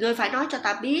 Ngươi phải nói cho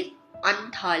ta biết Oanh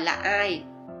Thời là ai?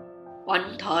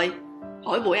 Oanh Thời?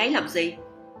 Hỏi muội ấy làm gì?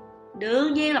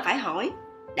 Đương nhiên là phải hỏi.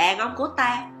 Đàn ông của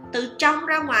ta, từ trong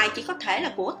ra ngoài chỉ có thể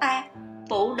là của ta.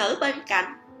 Phụ nữ bên cạnh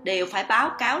đều phải báo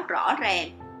cáo rõ ràng.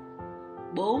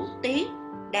 4 tiếng,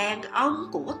 đàn ông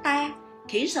của ta,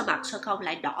 khiến Sơ mặt Sơ Không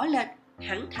lại đỏ lên.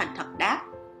 Hắn thành thật đáp.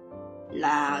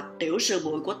 Là tiểu sư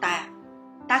muội của ta.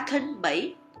 Ta khinh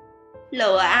bỉ.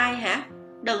 Lừa ai hả?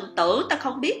 Đừng tưởng ta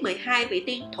không biết 12 vị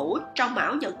tiên thủ trong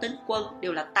Mão Nhật Tinh Quân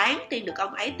đều là tán tiên được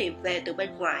ông ấy tìm về từ bên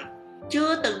ngoài.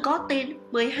 Chưa từng có tin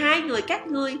 12 người các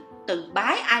ngươi từng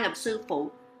bái ai làm sư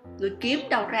phụ. Ngươi kiếm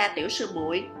đâu ra tiểu sư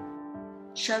muội?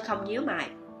 Sơ Không nhíu mày.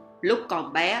 Lúc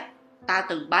còn bé, ta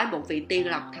từng bái một vị tiên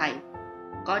làm thầy.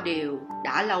 Có điều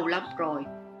đã lâu lắm rồi.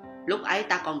 Lúc ấy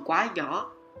ta còn quá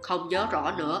nhỏ, không nhớ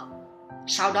rõ nữa.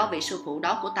 Sau đó vị sư phụ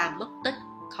đó của ta mất tích,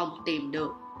 không tìm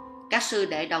được. Các sư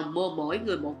đệ đồng mua mỗi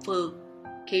người một phương.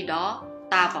 Khi đó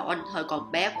ta và Oanh Thời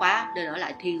còn bé quá nên ở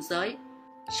lại thiên giới.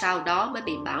 Sau đó mới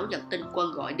bị Mão Nhật Tinh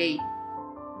Quân gọi đi.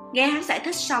 Nghe hắn giải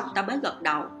thích xong ta mới gật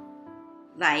đầu.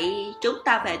 Vậy chúng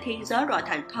ta về thiên giới rồi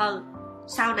thành thân,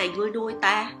 sau này ngươi nuôi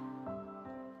ta?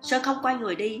 Sơ Không quay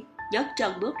người đi, nhấc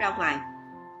chân bước ra ngoài.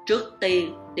 Trước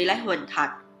tiên đi lấy huỳnh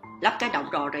thạch, lắp cái động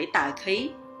rò rỉ tà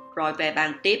khí, rồi về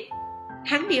bàn tiếp.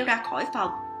 Hắn đi ra khỏi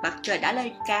phòng, mặt trời đã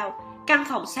lên cao. Căn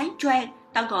phòng sáng choang.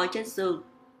 Ta ngồi trên giường,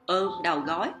 ôm đầu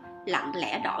gối, lặng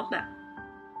lẽ đỏ mặt.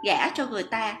 Gả cho người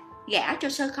ta, gả cho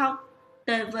Sơ Không.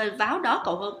 Tên vênh váo đó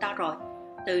cầu hôn ta rồi.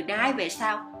 Từ nay về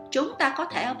sau chúng ta có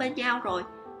thể ở bên nhau rồi.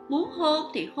 Muốn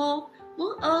hôn thì hôn,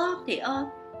 muốn ôm thì ôm.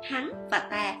 Hắn và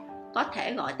ta có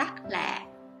thể gọi tắt là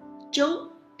chúng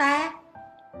ta.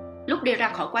 Lúc đi ra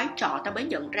khỏi quán trọ ta mới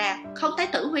nhận ra không thấy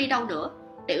Tử Huy đâu nữa.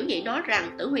 Tiểu nhị nói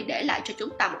rằng Tử Huy để lại cho chúng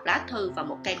ta một lá thư và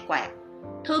một cây quạt.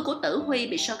 Thư của Tử Huy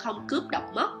bị Sơ Không cướp đọc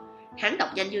mất. Hắn đọc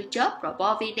nhanh như chớp rồi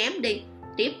bo vi ném đi.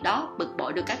 Tiếp đó bực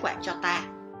bội đưa cái quạt cho ta.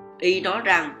 Y nói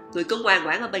rằng người cứ ngoan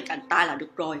ngoãn ở bên cạnh ta là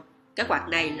được rồi. Cái quạt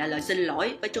này là lời xin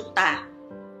lỗi với chúng ta.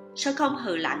 Sơ Không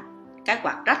hừ lạnh. Cái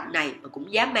quạt rách này mà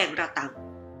cũng dám mang ra tặng.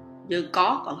 Nhưng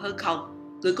có còn hơn không.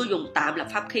 Người cứ dùng tạm là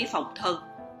pháp khí phòng thân.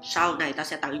 Sau này ta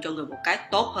sẽ tặng cho người một cái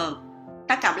tốt hơn.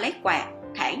 Ta cầm lấy quạt,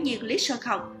 thản nhiên liếc Sơ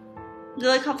Không.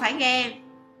 Ngươi không phải ghen,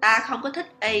 ta không có thích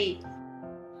y.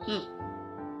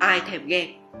 Ai thèm ghen,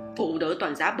 phụ nữ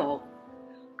toàn giả bộ.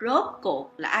 Rốt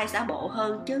cuộc là ai giả bộ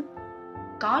hơn chứ?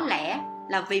 Có lẽ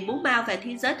là vì muốn mau về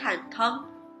thiên giới thành thân,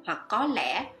 hoặc có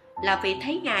lẽ là vì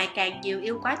thấy ngày càng nhiều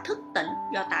yêu quái thức tỉnh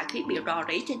do tà khí bị rò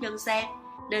rỉ trên nhân gian,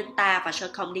 nên ta và Sơ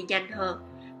Không đi nhanh hơn.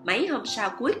 Mấy hôm sau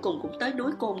cuối cùng cũng tới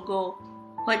núi Côn Ngô.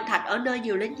 Huỳnh Thạch ở nơi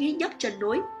nhiều lính quý nhất trên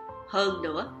núi. Hơn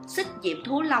nữa, xích diệm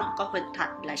thú long con Huỳnh Thạch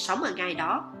lại sống ở ngay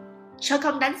đó. Sơ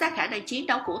Không đánh giá khả năng chiến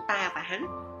đấu của ta và hắn,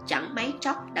 Chẳng mấy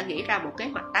chốc đã nghĩ ra một kế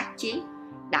hoạch tác chiến.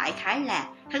 Đại khái là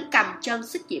hắn cầm chân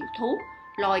xích diệm thú,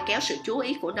 lôi kéo sự chú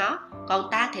ý của nó, còn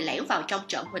ta thì lẻn vào trong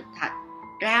trận huỳnh thạch.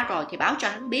 Ra rồi thì báo cho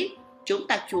hắn biết chúng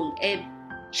ta chuồn êm.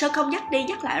 Sơ Không nhắc đi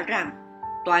nhắc lại rằng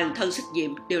toàn thân xích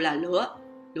diệm đều là lửa,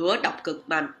 lửa độc cực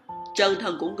mạnh. Chân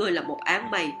thân của ngươi là một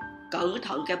áng mây, cẩn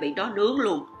thận kẻo bị nó nướng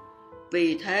luôn.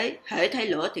 Vì thế, hễ thấy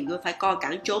lửa thì ngươi phải co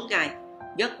cẳng trốn ngay,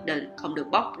 nhất định không được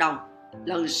bốc đồng.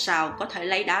 Lần sau có thể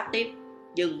lấy đá tiếp,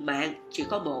 nhưng mạng chỉ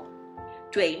có một.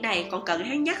 Chuyện này còn cần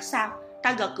hắn nhắc sao?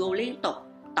 Ta gật gù liên tục,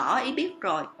 tỏ ý biết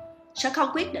rồi. Sơ Không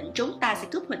quyết định chúng ta sẽ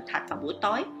cướp huỳnh thạch vào buổi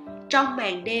tối. Trong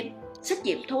màn đêm, xích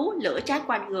diệm thú lửa cháy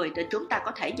quanh người nên chúng ta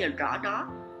có thể nhìn rõ nó.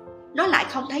 Nó lại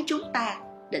không thấy chúng ta.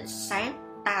 Định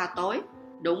sáng, ta tối,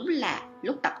 đúng là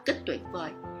lúc tập kích tuyệt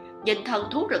vời. Nhìn thần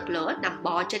thú rực lửa nằm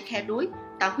bò trên khe núi,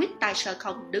 ta huýt tai Sơ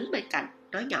Không đứng bên cạnh,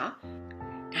 nói nhỏ: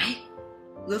 Này,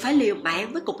 ngươi phải liều mạng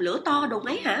với cục lửa to đùng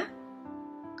ấy hả?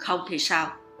 Không thì sao,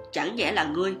 chẳng nhẽ là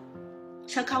ngươi?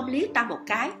 Sơ Không liếc ta một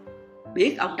cái.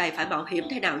 Biết ông đây phải mạo hiểm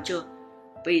thế nào chưa?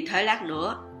 Vì thế lát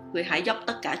nữa ngươi hãy dốc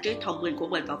tất cả trí thông minh của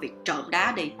mình vào việc trộm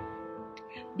đá đi.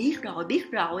 Biết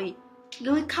rồi,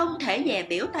 ngươi không thể dè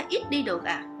biểu ta ít đi được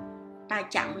à? Ta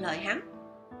chặn lời hắn.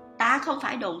 Ta không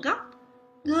phải đồ ngốc.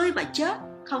 Ngươi mà chết,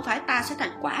 không phải ta sẽ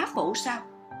thành quả phụ sao?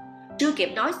 Chưa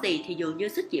kịp nói gì thì dường như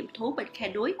xích diệm thú bên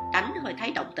khe núi đánh hơi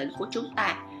thấy động tĩnh của chúng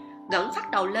ta, ngẩng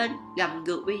phát đầu lên gầm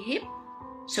gừ uy hiếp.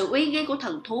 Sự uy nghi của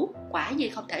thần thú quả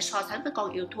nhiên không thể so sánh với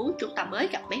con yêu thú chúng ta mới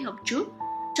gặp mấy hôm trước.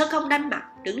 Sơ Không đanh mặt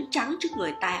đứng trắng trước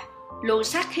người ta, luồng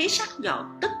sát khí sắc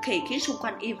nhọn tức thì khiến xung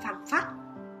quanh im phăng phắc.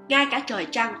 Ngay cả trời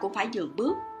trăng cũng phải dừng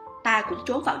bước. Ta cũng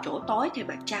trốn vào chỗ tối theo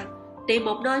mặt trăng, tìm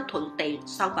một nơi thuận tiện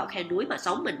xông vào khe núi mà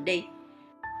sống mình đi.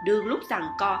 Đường lúc giằng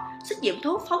co, xích diệm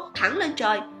thú phóng thẳng lên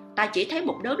trời. Ta chỉ thấy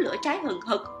một đốm lửa cháy hừng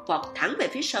hực vọt thẳng về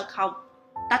phía Sơ Không.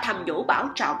 Ta thầm nhủ bảo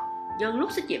trọng, nhưng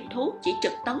lúc xích diệm thú chỉ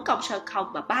trực tấn công Sơ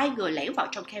Không mà bay người lẻn vào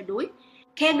trong khe núi.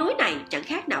 Khe núi này chẳng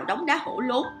khác nào đống đá hổ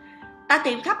lốn. Ta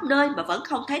tìm khắp nơi mà vẫn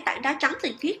không thấy tảng đá trắng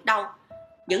tinh khiết đâu.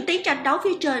 Những tiếng tranh đấu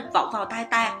phía trên vọng vào tai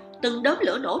ta, từng đốm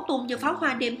lửa nổ tung như pháo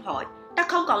hoa đêm hội. Ta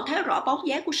không còn thấy rõ bóng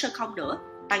dáng của Sơ Không nữa.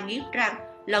 Ta nghiến răng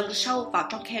lần sâu vào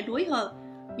trong khe núi hơn.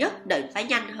 Nhất định phải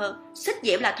nhanh hơn. Xích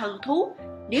diệm là thần thú,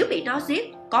 nếu bị nó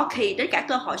giết, có khi đến cả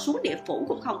cơ hội xuống địa phủ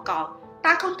cũng không còn.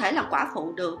 Ta không thể làm quả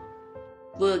phụ được.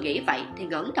 Vừa nghĩ vậy thì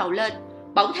ngẩng đầu lên,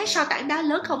 bỗng thấy sau tảng đá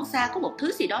lớn không xa có một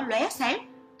thứ gì đó lóe sáng.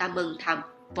 Ta mừng thầm,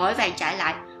 vội vàng chạy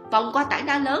lại, vòng qua tảng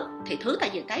đá lớn thì thứ ta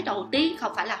nhìn thấy đầu tiên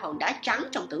không phải là hòn đá trắng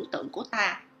trong tưởng tượng của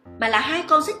ta, mà là hai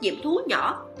con xích diệm thú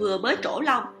nhỏ vừa mới trổ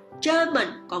lông, trơ mình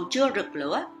còn chưa rực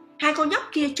lửa. Hai con nhóc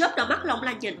kia chớp đôi mắt long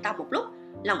lanh nhìn ta một lúc.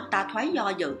 Lòng ta thoáng do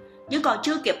dự, nhưng còn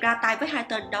chưa kịp ra tay với hai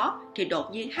tên đó thì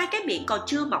đột nhiên hai cái miệng còn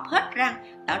chưa mọc hết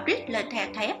răng đã rít lên the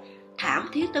thé, thảm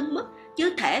thiết tới mức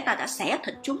như thể ta đã xẻ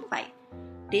thịt chúng vậy.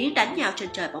 Tiếng đánh nhau trên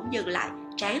trời bỗng dừng lại,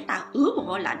 trán ta ứa mồ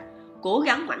hôi lạnh. Cố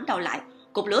gắng ngoảnh đầu lại,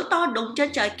 cục lửa to đùng trên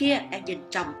trời kia đang nhìn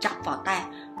chòng chọc vào ta.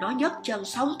 Nó nhấc chân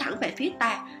xông thẳng về phía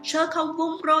ta. Sơ Không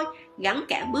vung roi gắn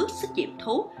cản bước xích diệm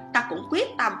thú. Ta cũng quyết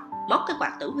tâm móc cái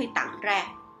quạt tử huy tặng ra,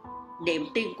 niệm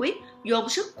tiên quyết, dồn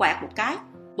sức quạt một cái.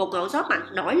 Một ngọn gió mạnh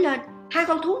nổi lên, hai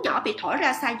con thú nhỏ bị thổi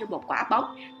ra xa như một quả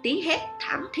bóng. Tiếng hét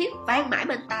thảm thiết vang mãi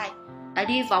bên tai. Ta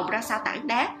đi vòng ra sau tảng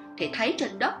đá thì thấy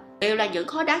trên đất đều là những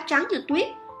khối đá trắng như tuyết.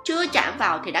 Chưa chạm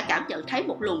vào thì đã cảm nhận thấy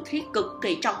một luồng khí cực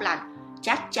kỳ trong lành.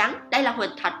 Chắc chắn đây là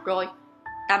huỳnh thạch rồi.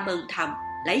 Ta mừng thầm,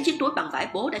 lấy chiếc túi bằng vải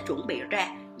bố đã chuẩn bị ra,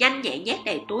 nhanh nhẹn nhét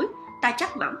đầy túi. Ta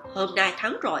chắc mẩm hôm nay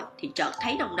thắng rồi thì chợt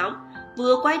thấy nóng nóng,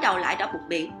 vừa quay đầu lại đã buột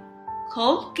miệng: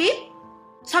 Khốn kiếp,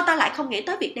 sao ta lại không nghĩ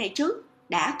tới việc này chứ?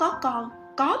 Đã có con,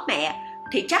 có mẹ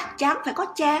thì chắc chắn phải có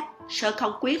cha. Sơ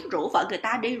Không quyến rũ vợ người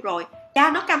ta đi rồi,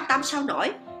 cha nó cam tâm sao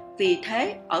nổi. Vì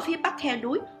thế ở phía bắc khe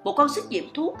núi, một con xích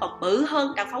diệm thú còn bự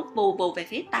hơn đang phóng vù vù về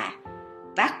phía ta.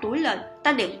 Vác túi lên,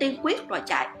 ta niệm tiên quyết rồi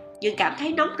chạy, nhưng cảm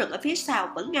thấy nóng rực ở phía sau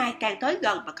vẫn ngày càng tới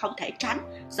gần mà không thể tránh.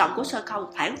 Giọng của Sơ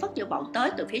Không phảng phất như vọng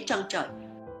tới từ phía chân trời: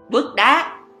 Bước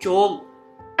đá, chuồng.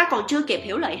 Ta còn chưa kịp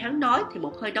hiểu lời hắn nói thì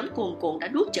một hơi nóng cuồn cuộn đã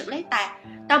nuốt chửng lấy ta.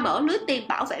 Ta mở lưới tiên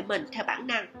bảo vệ mình theo bản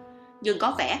năng, nhưng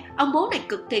có vẻ ông bố này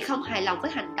cực kỳ không hài lòng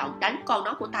với hành động đánh con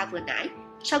nó của ta vừa nãy.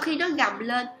 Sau khi nó gầm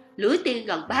lên, lưới tiên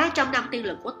gần 300 năm tiên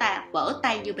lực của ta vỡ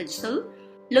tay như bình sứ.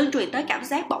 Lưng truyền tới cảm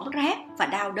giác bỏng rát và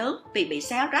đau đớn vì bị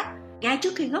xé rách. Ngay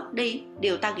trước khi ngất đi,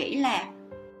 điều ta nghĩ là: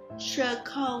 Sơ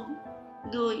Không,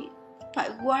 ngươi phải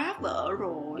quá vợ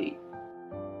rồi.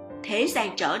 Thế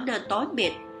gian trở nên tối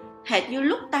mịt, hệt như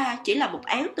lúc ta chỉ là một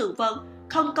án tường vân,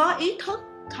 không có ý thức,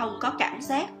 không có cảm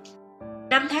giác.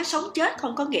 Năm tháng sống chết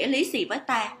không có nghĩa lý gì với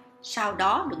ta. Sau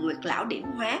đó được Nguyệt lão điểm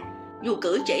hóa, dù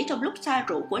cử chỉ trong lúc say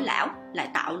rượu của lão lại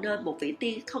tạo nên một vị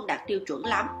tiên không đạt tiêu chuẩn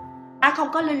lắm. Ta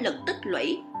không có linh lực tích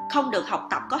lũy, không được học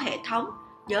tập có hệ thống.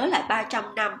 nhớ lại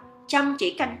 300 năm chăm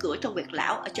chỉ canh cửa trong Nguyệt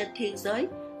lão ở trên thiên giới.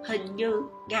 Hình như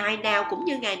ngày nào cũng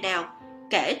như ngày nào,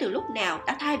 kể từ lúc nào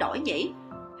đã thay đổi nhỉ?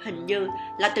 Hình như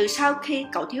là từ sau khi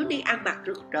cậu thiếu niên ăn mặc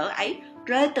rực rỡ ấy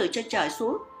rơi từ trên trời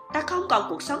xuống. Ta không còn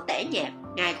cuộc sống tẻ nhạt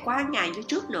ngày qua ngày như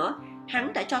trước nữa.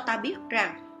 Hắn đã cho ta biết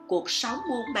rằng cuộc sống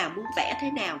muôn màu muôn vẻ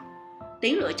thế nào.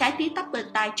 Tiếng lửa cháy tí tách bên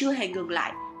tai chưa hề ngừng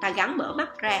lại. Ta gắng mở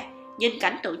mắt ra, nhìn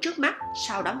cảnh tượng trước mắt,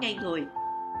 sau đó ngây người.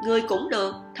 Người cũng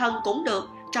được, thân cũng được.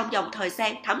 Trong dòng thời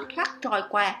gian thấm thoát trôi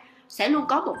qua, sẽ luôn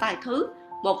có một vài thứ,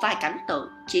 một vài cảnh tượng,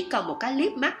 chỉ cần một cái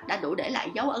liếc mắt đã đủ để lại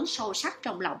dấu ấn sâu sắc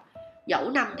trong lòng. Dẫu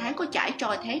năm tháng có trải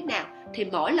trôi thế nào, thì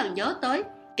mỗi lần nhớ tới,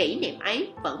 kỷ niệm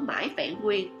ấy vẫn mãi vẹn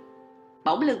nguyên.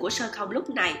 Bóng lưng của Sơ Không lúc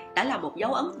này đã là một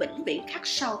dấu ấn vĩnh viễn khắc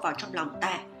sâu vào trong lòng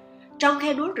ta. Trong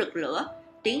khe núi rực lửa,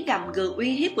 tiếng gầm gừ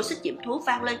uy hiếp của xích diệm thú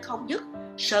vang lên không dứt.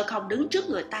 Sơ Không đứng trước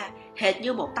người ta, hệt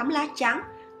như một tấm lá chắn,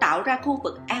 tạo ra khu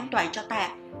vực an toàn cho ta.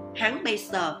 Hắn bây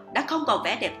giờ đã không còn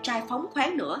vẻ đẹp trai phóng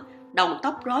khoáng nữa, đầu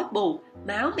tóc rối bù,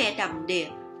 máu me đầm đìa,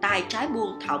 tai trái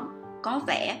buông thõng, có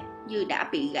vẻ như đã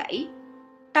bị gãy.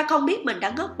 Ta không biết mình đã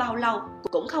ngất bao lâu,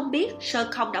 cũng không biết Sơ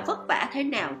Không đã vất vả thế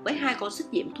nào với hai con xích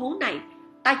diệm thú này.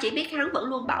 Ta chỉ biết hắn vẫn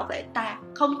luôn bảo vệ ta,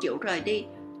 không chịu rời đi,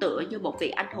 tựa như một vị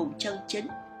anh hùng chân chính.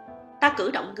 Ta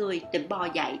cử động người định bò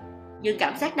dậy, nhưng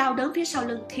cảm giác đau đớn phía sau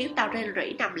lưng khiến ta rên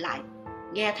rỉ nằm lại.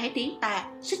 Nghe thấy tiếng ta,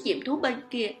 xích diệm thú bên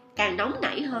kia càng nóng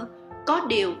nảy hơn. Có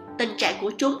điều tình trạng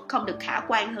của chúng không được khả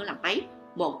quan hơn là mấy.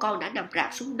 Một con đã nằm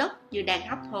rạp xuống đất như đang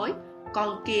hấp hối,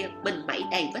 con kia mình mẩy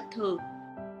đầy vết thương.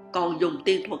 Còn dùng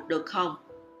tiên thuật được không?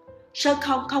 Sơ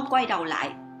Không không quay đầu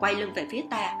lại, quay lưng về phía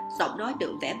ta, giọng nói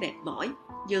đượm vẻ mệt mỏi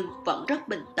nhưng vẫn rất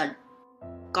bình tĩnh.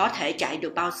 Có thể chạy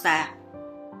được bao xa?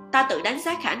 Ta tự đánh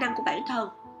giá khả năng của bản thân,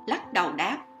 lắc đầu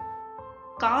đáp.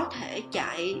 Có thể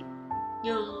chạy,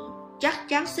 nhưng chắc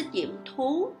chắn xích diệm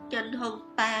thú nhanh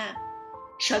hơn ta.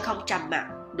 Sơ Không trầm mặc.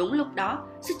 Đúng lúc đó,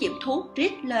 xích diệm thú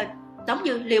rít lên, giống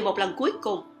như liều một lần cuối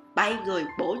cùng, bay người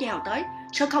bổ nhào tới.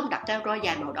 Sơ Không đặt cây roi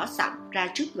dài màu đỏ sậm ra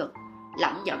trước ngực,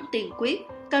 lẩm nhẩm tiên quyết.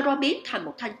 Cây roi biến thành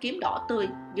một thanh kiếm đỏ tươi,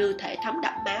 như thể thấm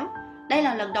đẫm máu. Đây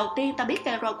là lần đầu tiên ta biết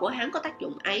cây roi của hắn có tác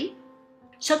dụng ấy.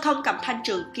 Sơ Không cầm thanh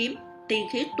trường kiếm, tiên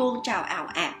khí tuôn trào ào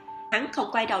ạt. Hắn không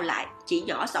quay đầu lại, chỉ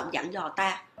nhỏ giọng dặn dò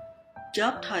ta.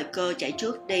 Chớp thời cơ chạy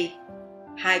trước đi,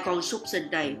 hai con súc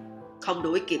sinh này không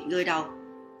đuổi kịp ngươi đâu.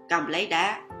 Cầm lấy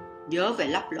đá, nhớ về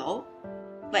lắp lỗ.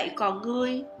 Vậy còn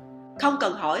ngươi? Không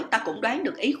cần hỏi, ta cũng đoán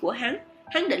được ý của hắn.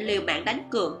 Hắn định liều mạng đánh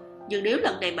cược, nhưng nếu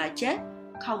lần này mà chết,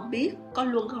 không biết có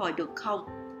luân hồi được không.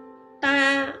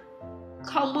 Ta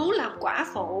không muốn làm quả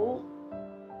phụ.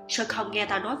 Sơ Không nghe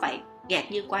ta nói vậy,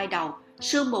 ngạc nhiên quay đầu.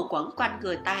 Sương mù quẩn quanh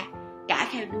người ta, cả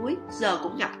khe núi giờ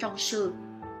cũng ngập trong sương.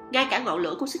 Ngay cả ngọn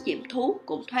lửa của xích diệm thú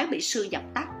cũng thoáng bị sương dập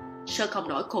tắt. Sơ Không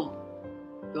nổi khùng.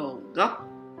 Đồ ngốc,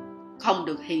 không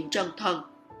được hiện chân thân,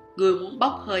 ngươi muốn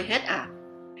bốc hơi hết à?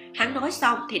 Hắn nói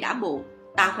xong thì đã muộn.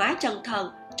 Ta hóa chân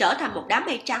thân, trở thành một đám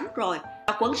mây trắng rồi.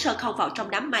 Ta quấn Sơ Không vào trong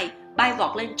đám mây, bay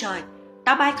vọt lên trời.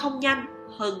 Ta bay không nhanh,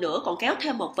 hơn nữa còn kéo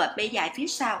theo một vệt mây dài phía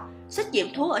sau. Xích diệm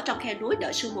thú ở trong khe núi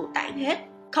đợi sương mù tản hết,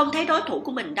 không thấy đối thủ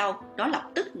của mình đâu. Nó lập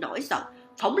tức nổi giận,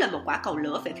 phóng lên một quả cầu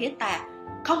lửa về phía ta.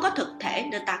 Không có thực thể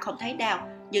nên ta không thấy đau,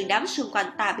 nhưng đám xung quanh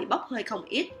ta bị bốc hơi không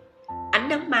ít. Ánh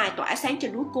nắng mai tỏa sáng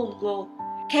trên núi Côn Ngô.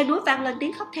 Khe núi vang lên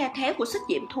tiếng khóc the thé của xích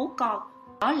diệm thú con.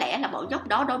 Có lẽ là bọn nhóc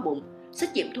đó đói bụng. Xích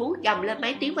diệm thú gầm lên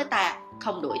mấy tiếng với ta,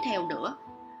 không đuổi theo nữa.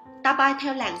 Ta bay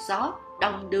theo làn gió,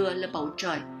 đong đưa lên bầu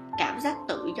trời. Cảm giác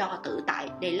tự do tự tại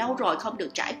này lâu rồi không được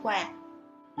trải qua.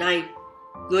 Này,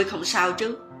 ngươi không sao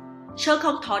chứ? Sơ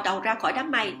Không thò đầu ra khỏi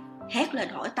đám mây, hét lên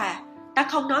hỏi ta. Ta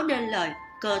không nói nên lời,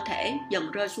 cơ thể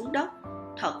dần rơi xuống đất.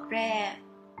 Thật ra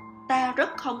ta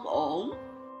rất không ổn.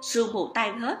 Sương mù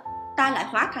tan hết, ta lại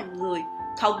hóa thành người,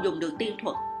 không dùng được tiên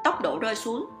thuật. Tốc độ rơi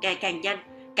xuống ngày càng nhanh.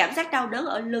 Cảm giác đau đớn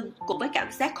ở lưng cùng với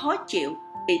cảm giác khó chịu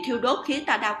bị thiêu đốt khiến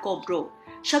ta đau cồn ruột.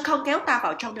 Sơ Không kéo ta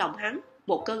vào trong lòng hắn.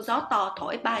 Một cơn gió to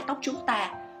thổi bay tóc chúng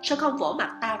ta. Sơ Không vỗ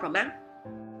mặt ta rồi mắng.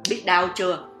 Biết đau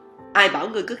chưa? Ai bảo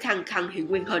ngươi cứ khăng khăng hiện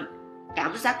nguyên hình?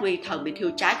 Cảm giác nguy thần bị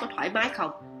thiêu cháy có thoải mái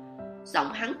không?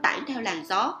 Giọng hắn tản theo làn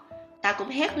gió. Ta cũng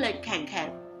hét lên khàn khàn.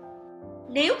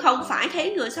 Nếu không phải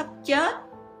thấy người sắp chết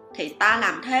thì ta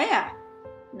làm thế à?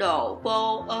 Đồ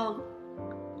vô ơn.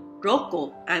 Rốt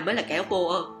cuộc ai mới là kẻ vô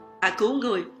ơn? Ai cứu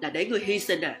ngươi là để ngươi hy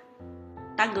sinh à?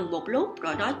 Ta ngừng một lúc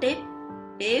rồi nói tiếp.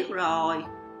 Biết rồi,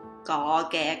 cọ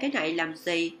kẹ cái này làm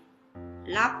gì?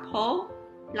 Lắp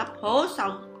hố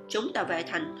xong chúng ta về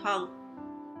thành thân.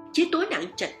 Chiếc túi nặng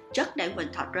trịch chất đầy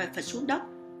huỳnh thạch rơi phịch xuống đất.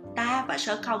 Ta và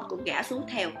Sơ Không cũng ngã xuống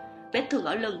theo. Vết thương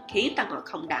ở lưng khiến ta ngồi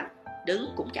không đặng, đứng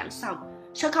cũng chẳng xong.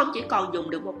 Sơ Không chỉ còn dùng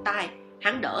được một tay.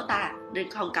 Hắn đỡ ta nên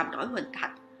không cầm nổi huỳnh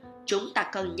thạch. Chúng ta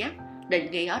cân nhắc,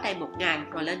 định nghỉ ở đây một ngày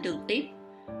rồi lên đường tiếp.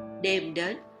 Đêm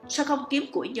đến, sao không kiếm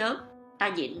củi nhóm? Ta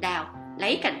nhịn đau,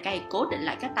 lấy cành cây cố định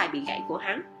lại cái tay bị gãy của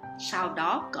hắn. Sau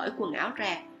đó cởi quần áo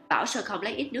ra, bảo Sơ Không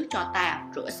lấy ít nước cho ta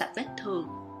rửa sạch vết thương.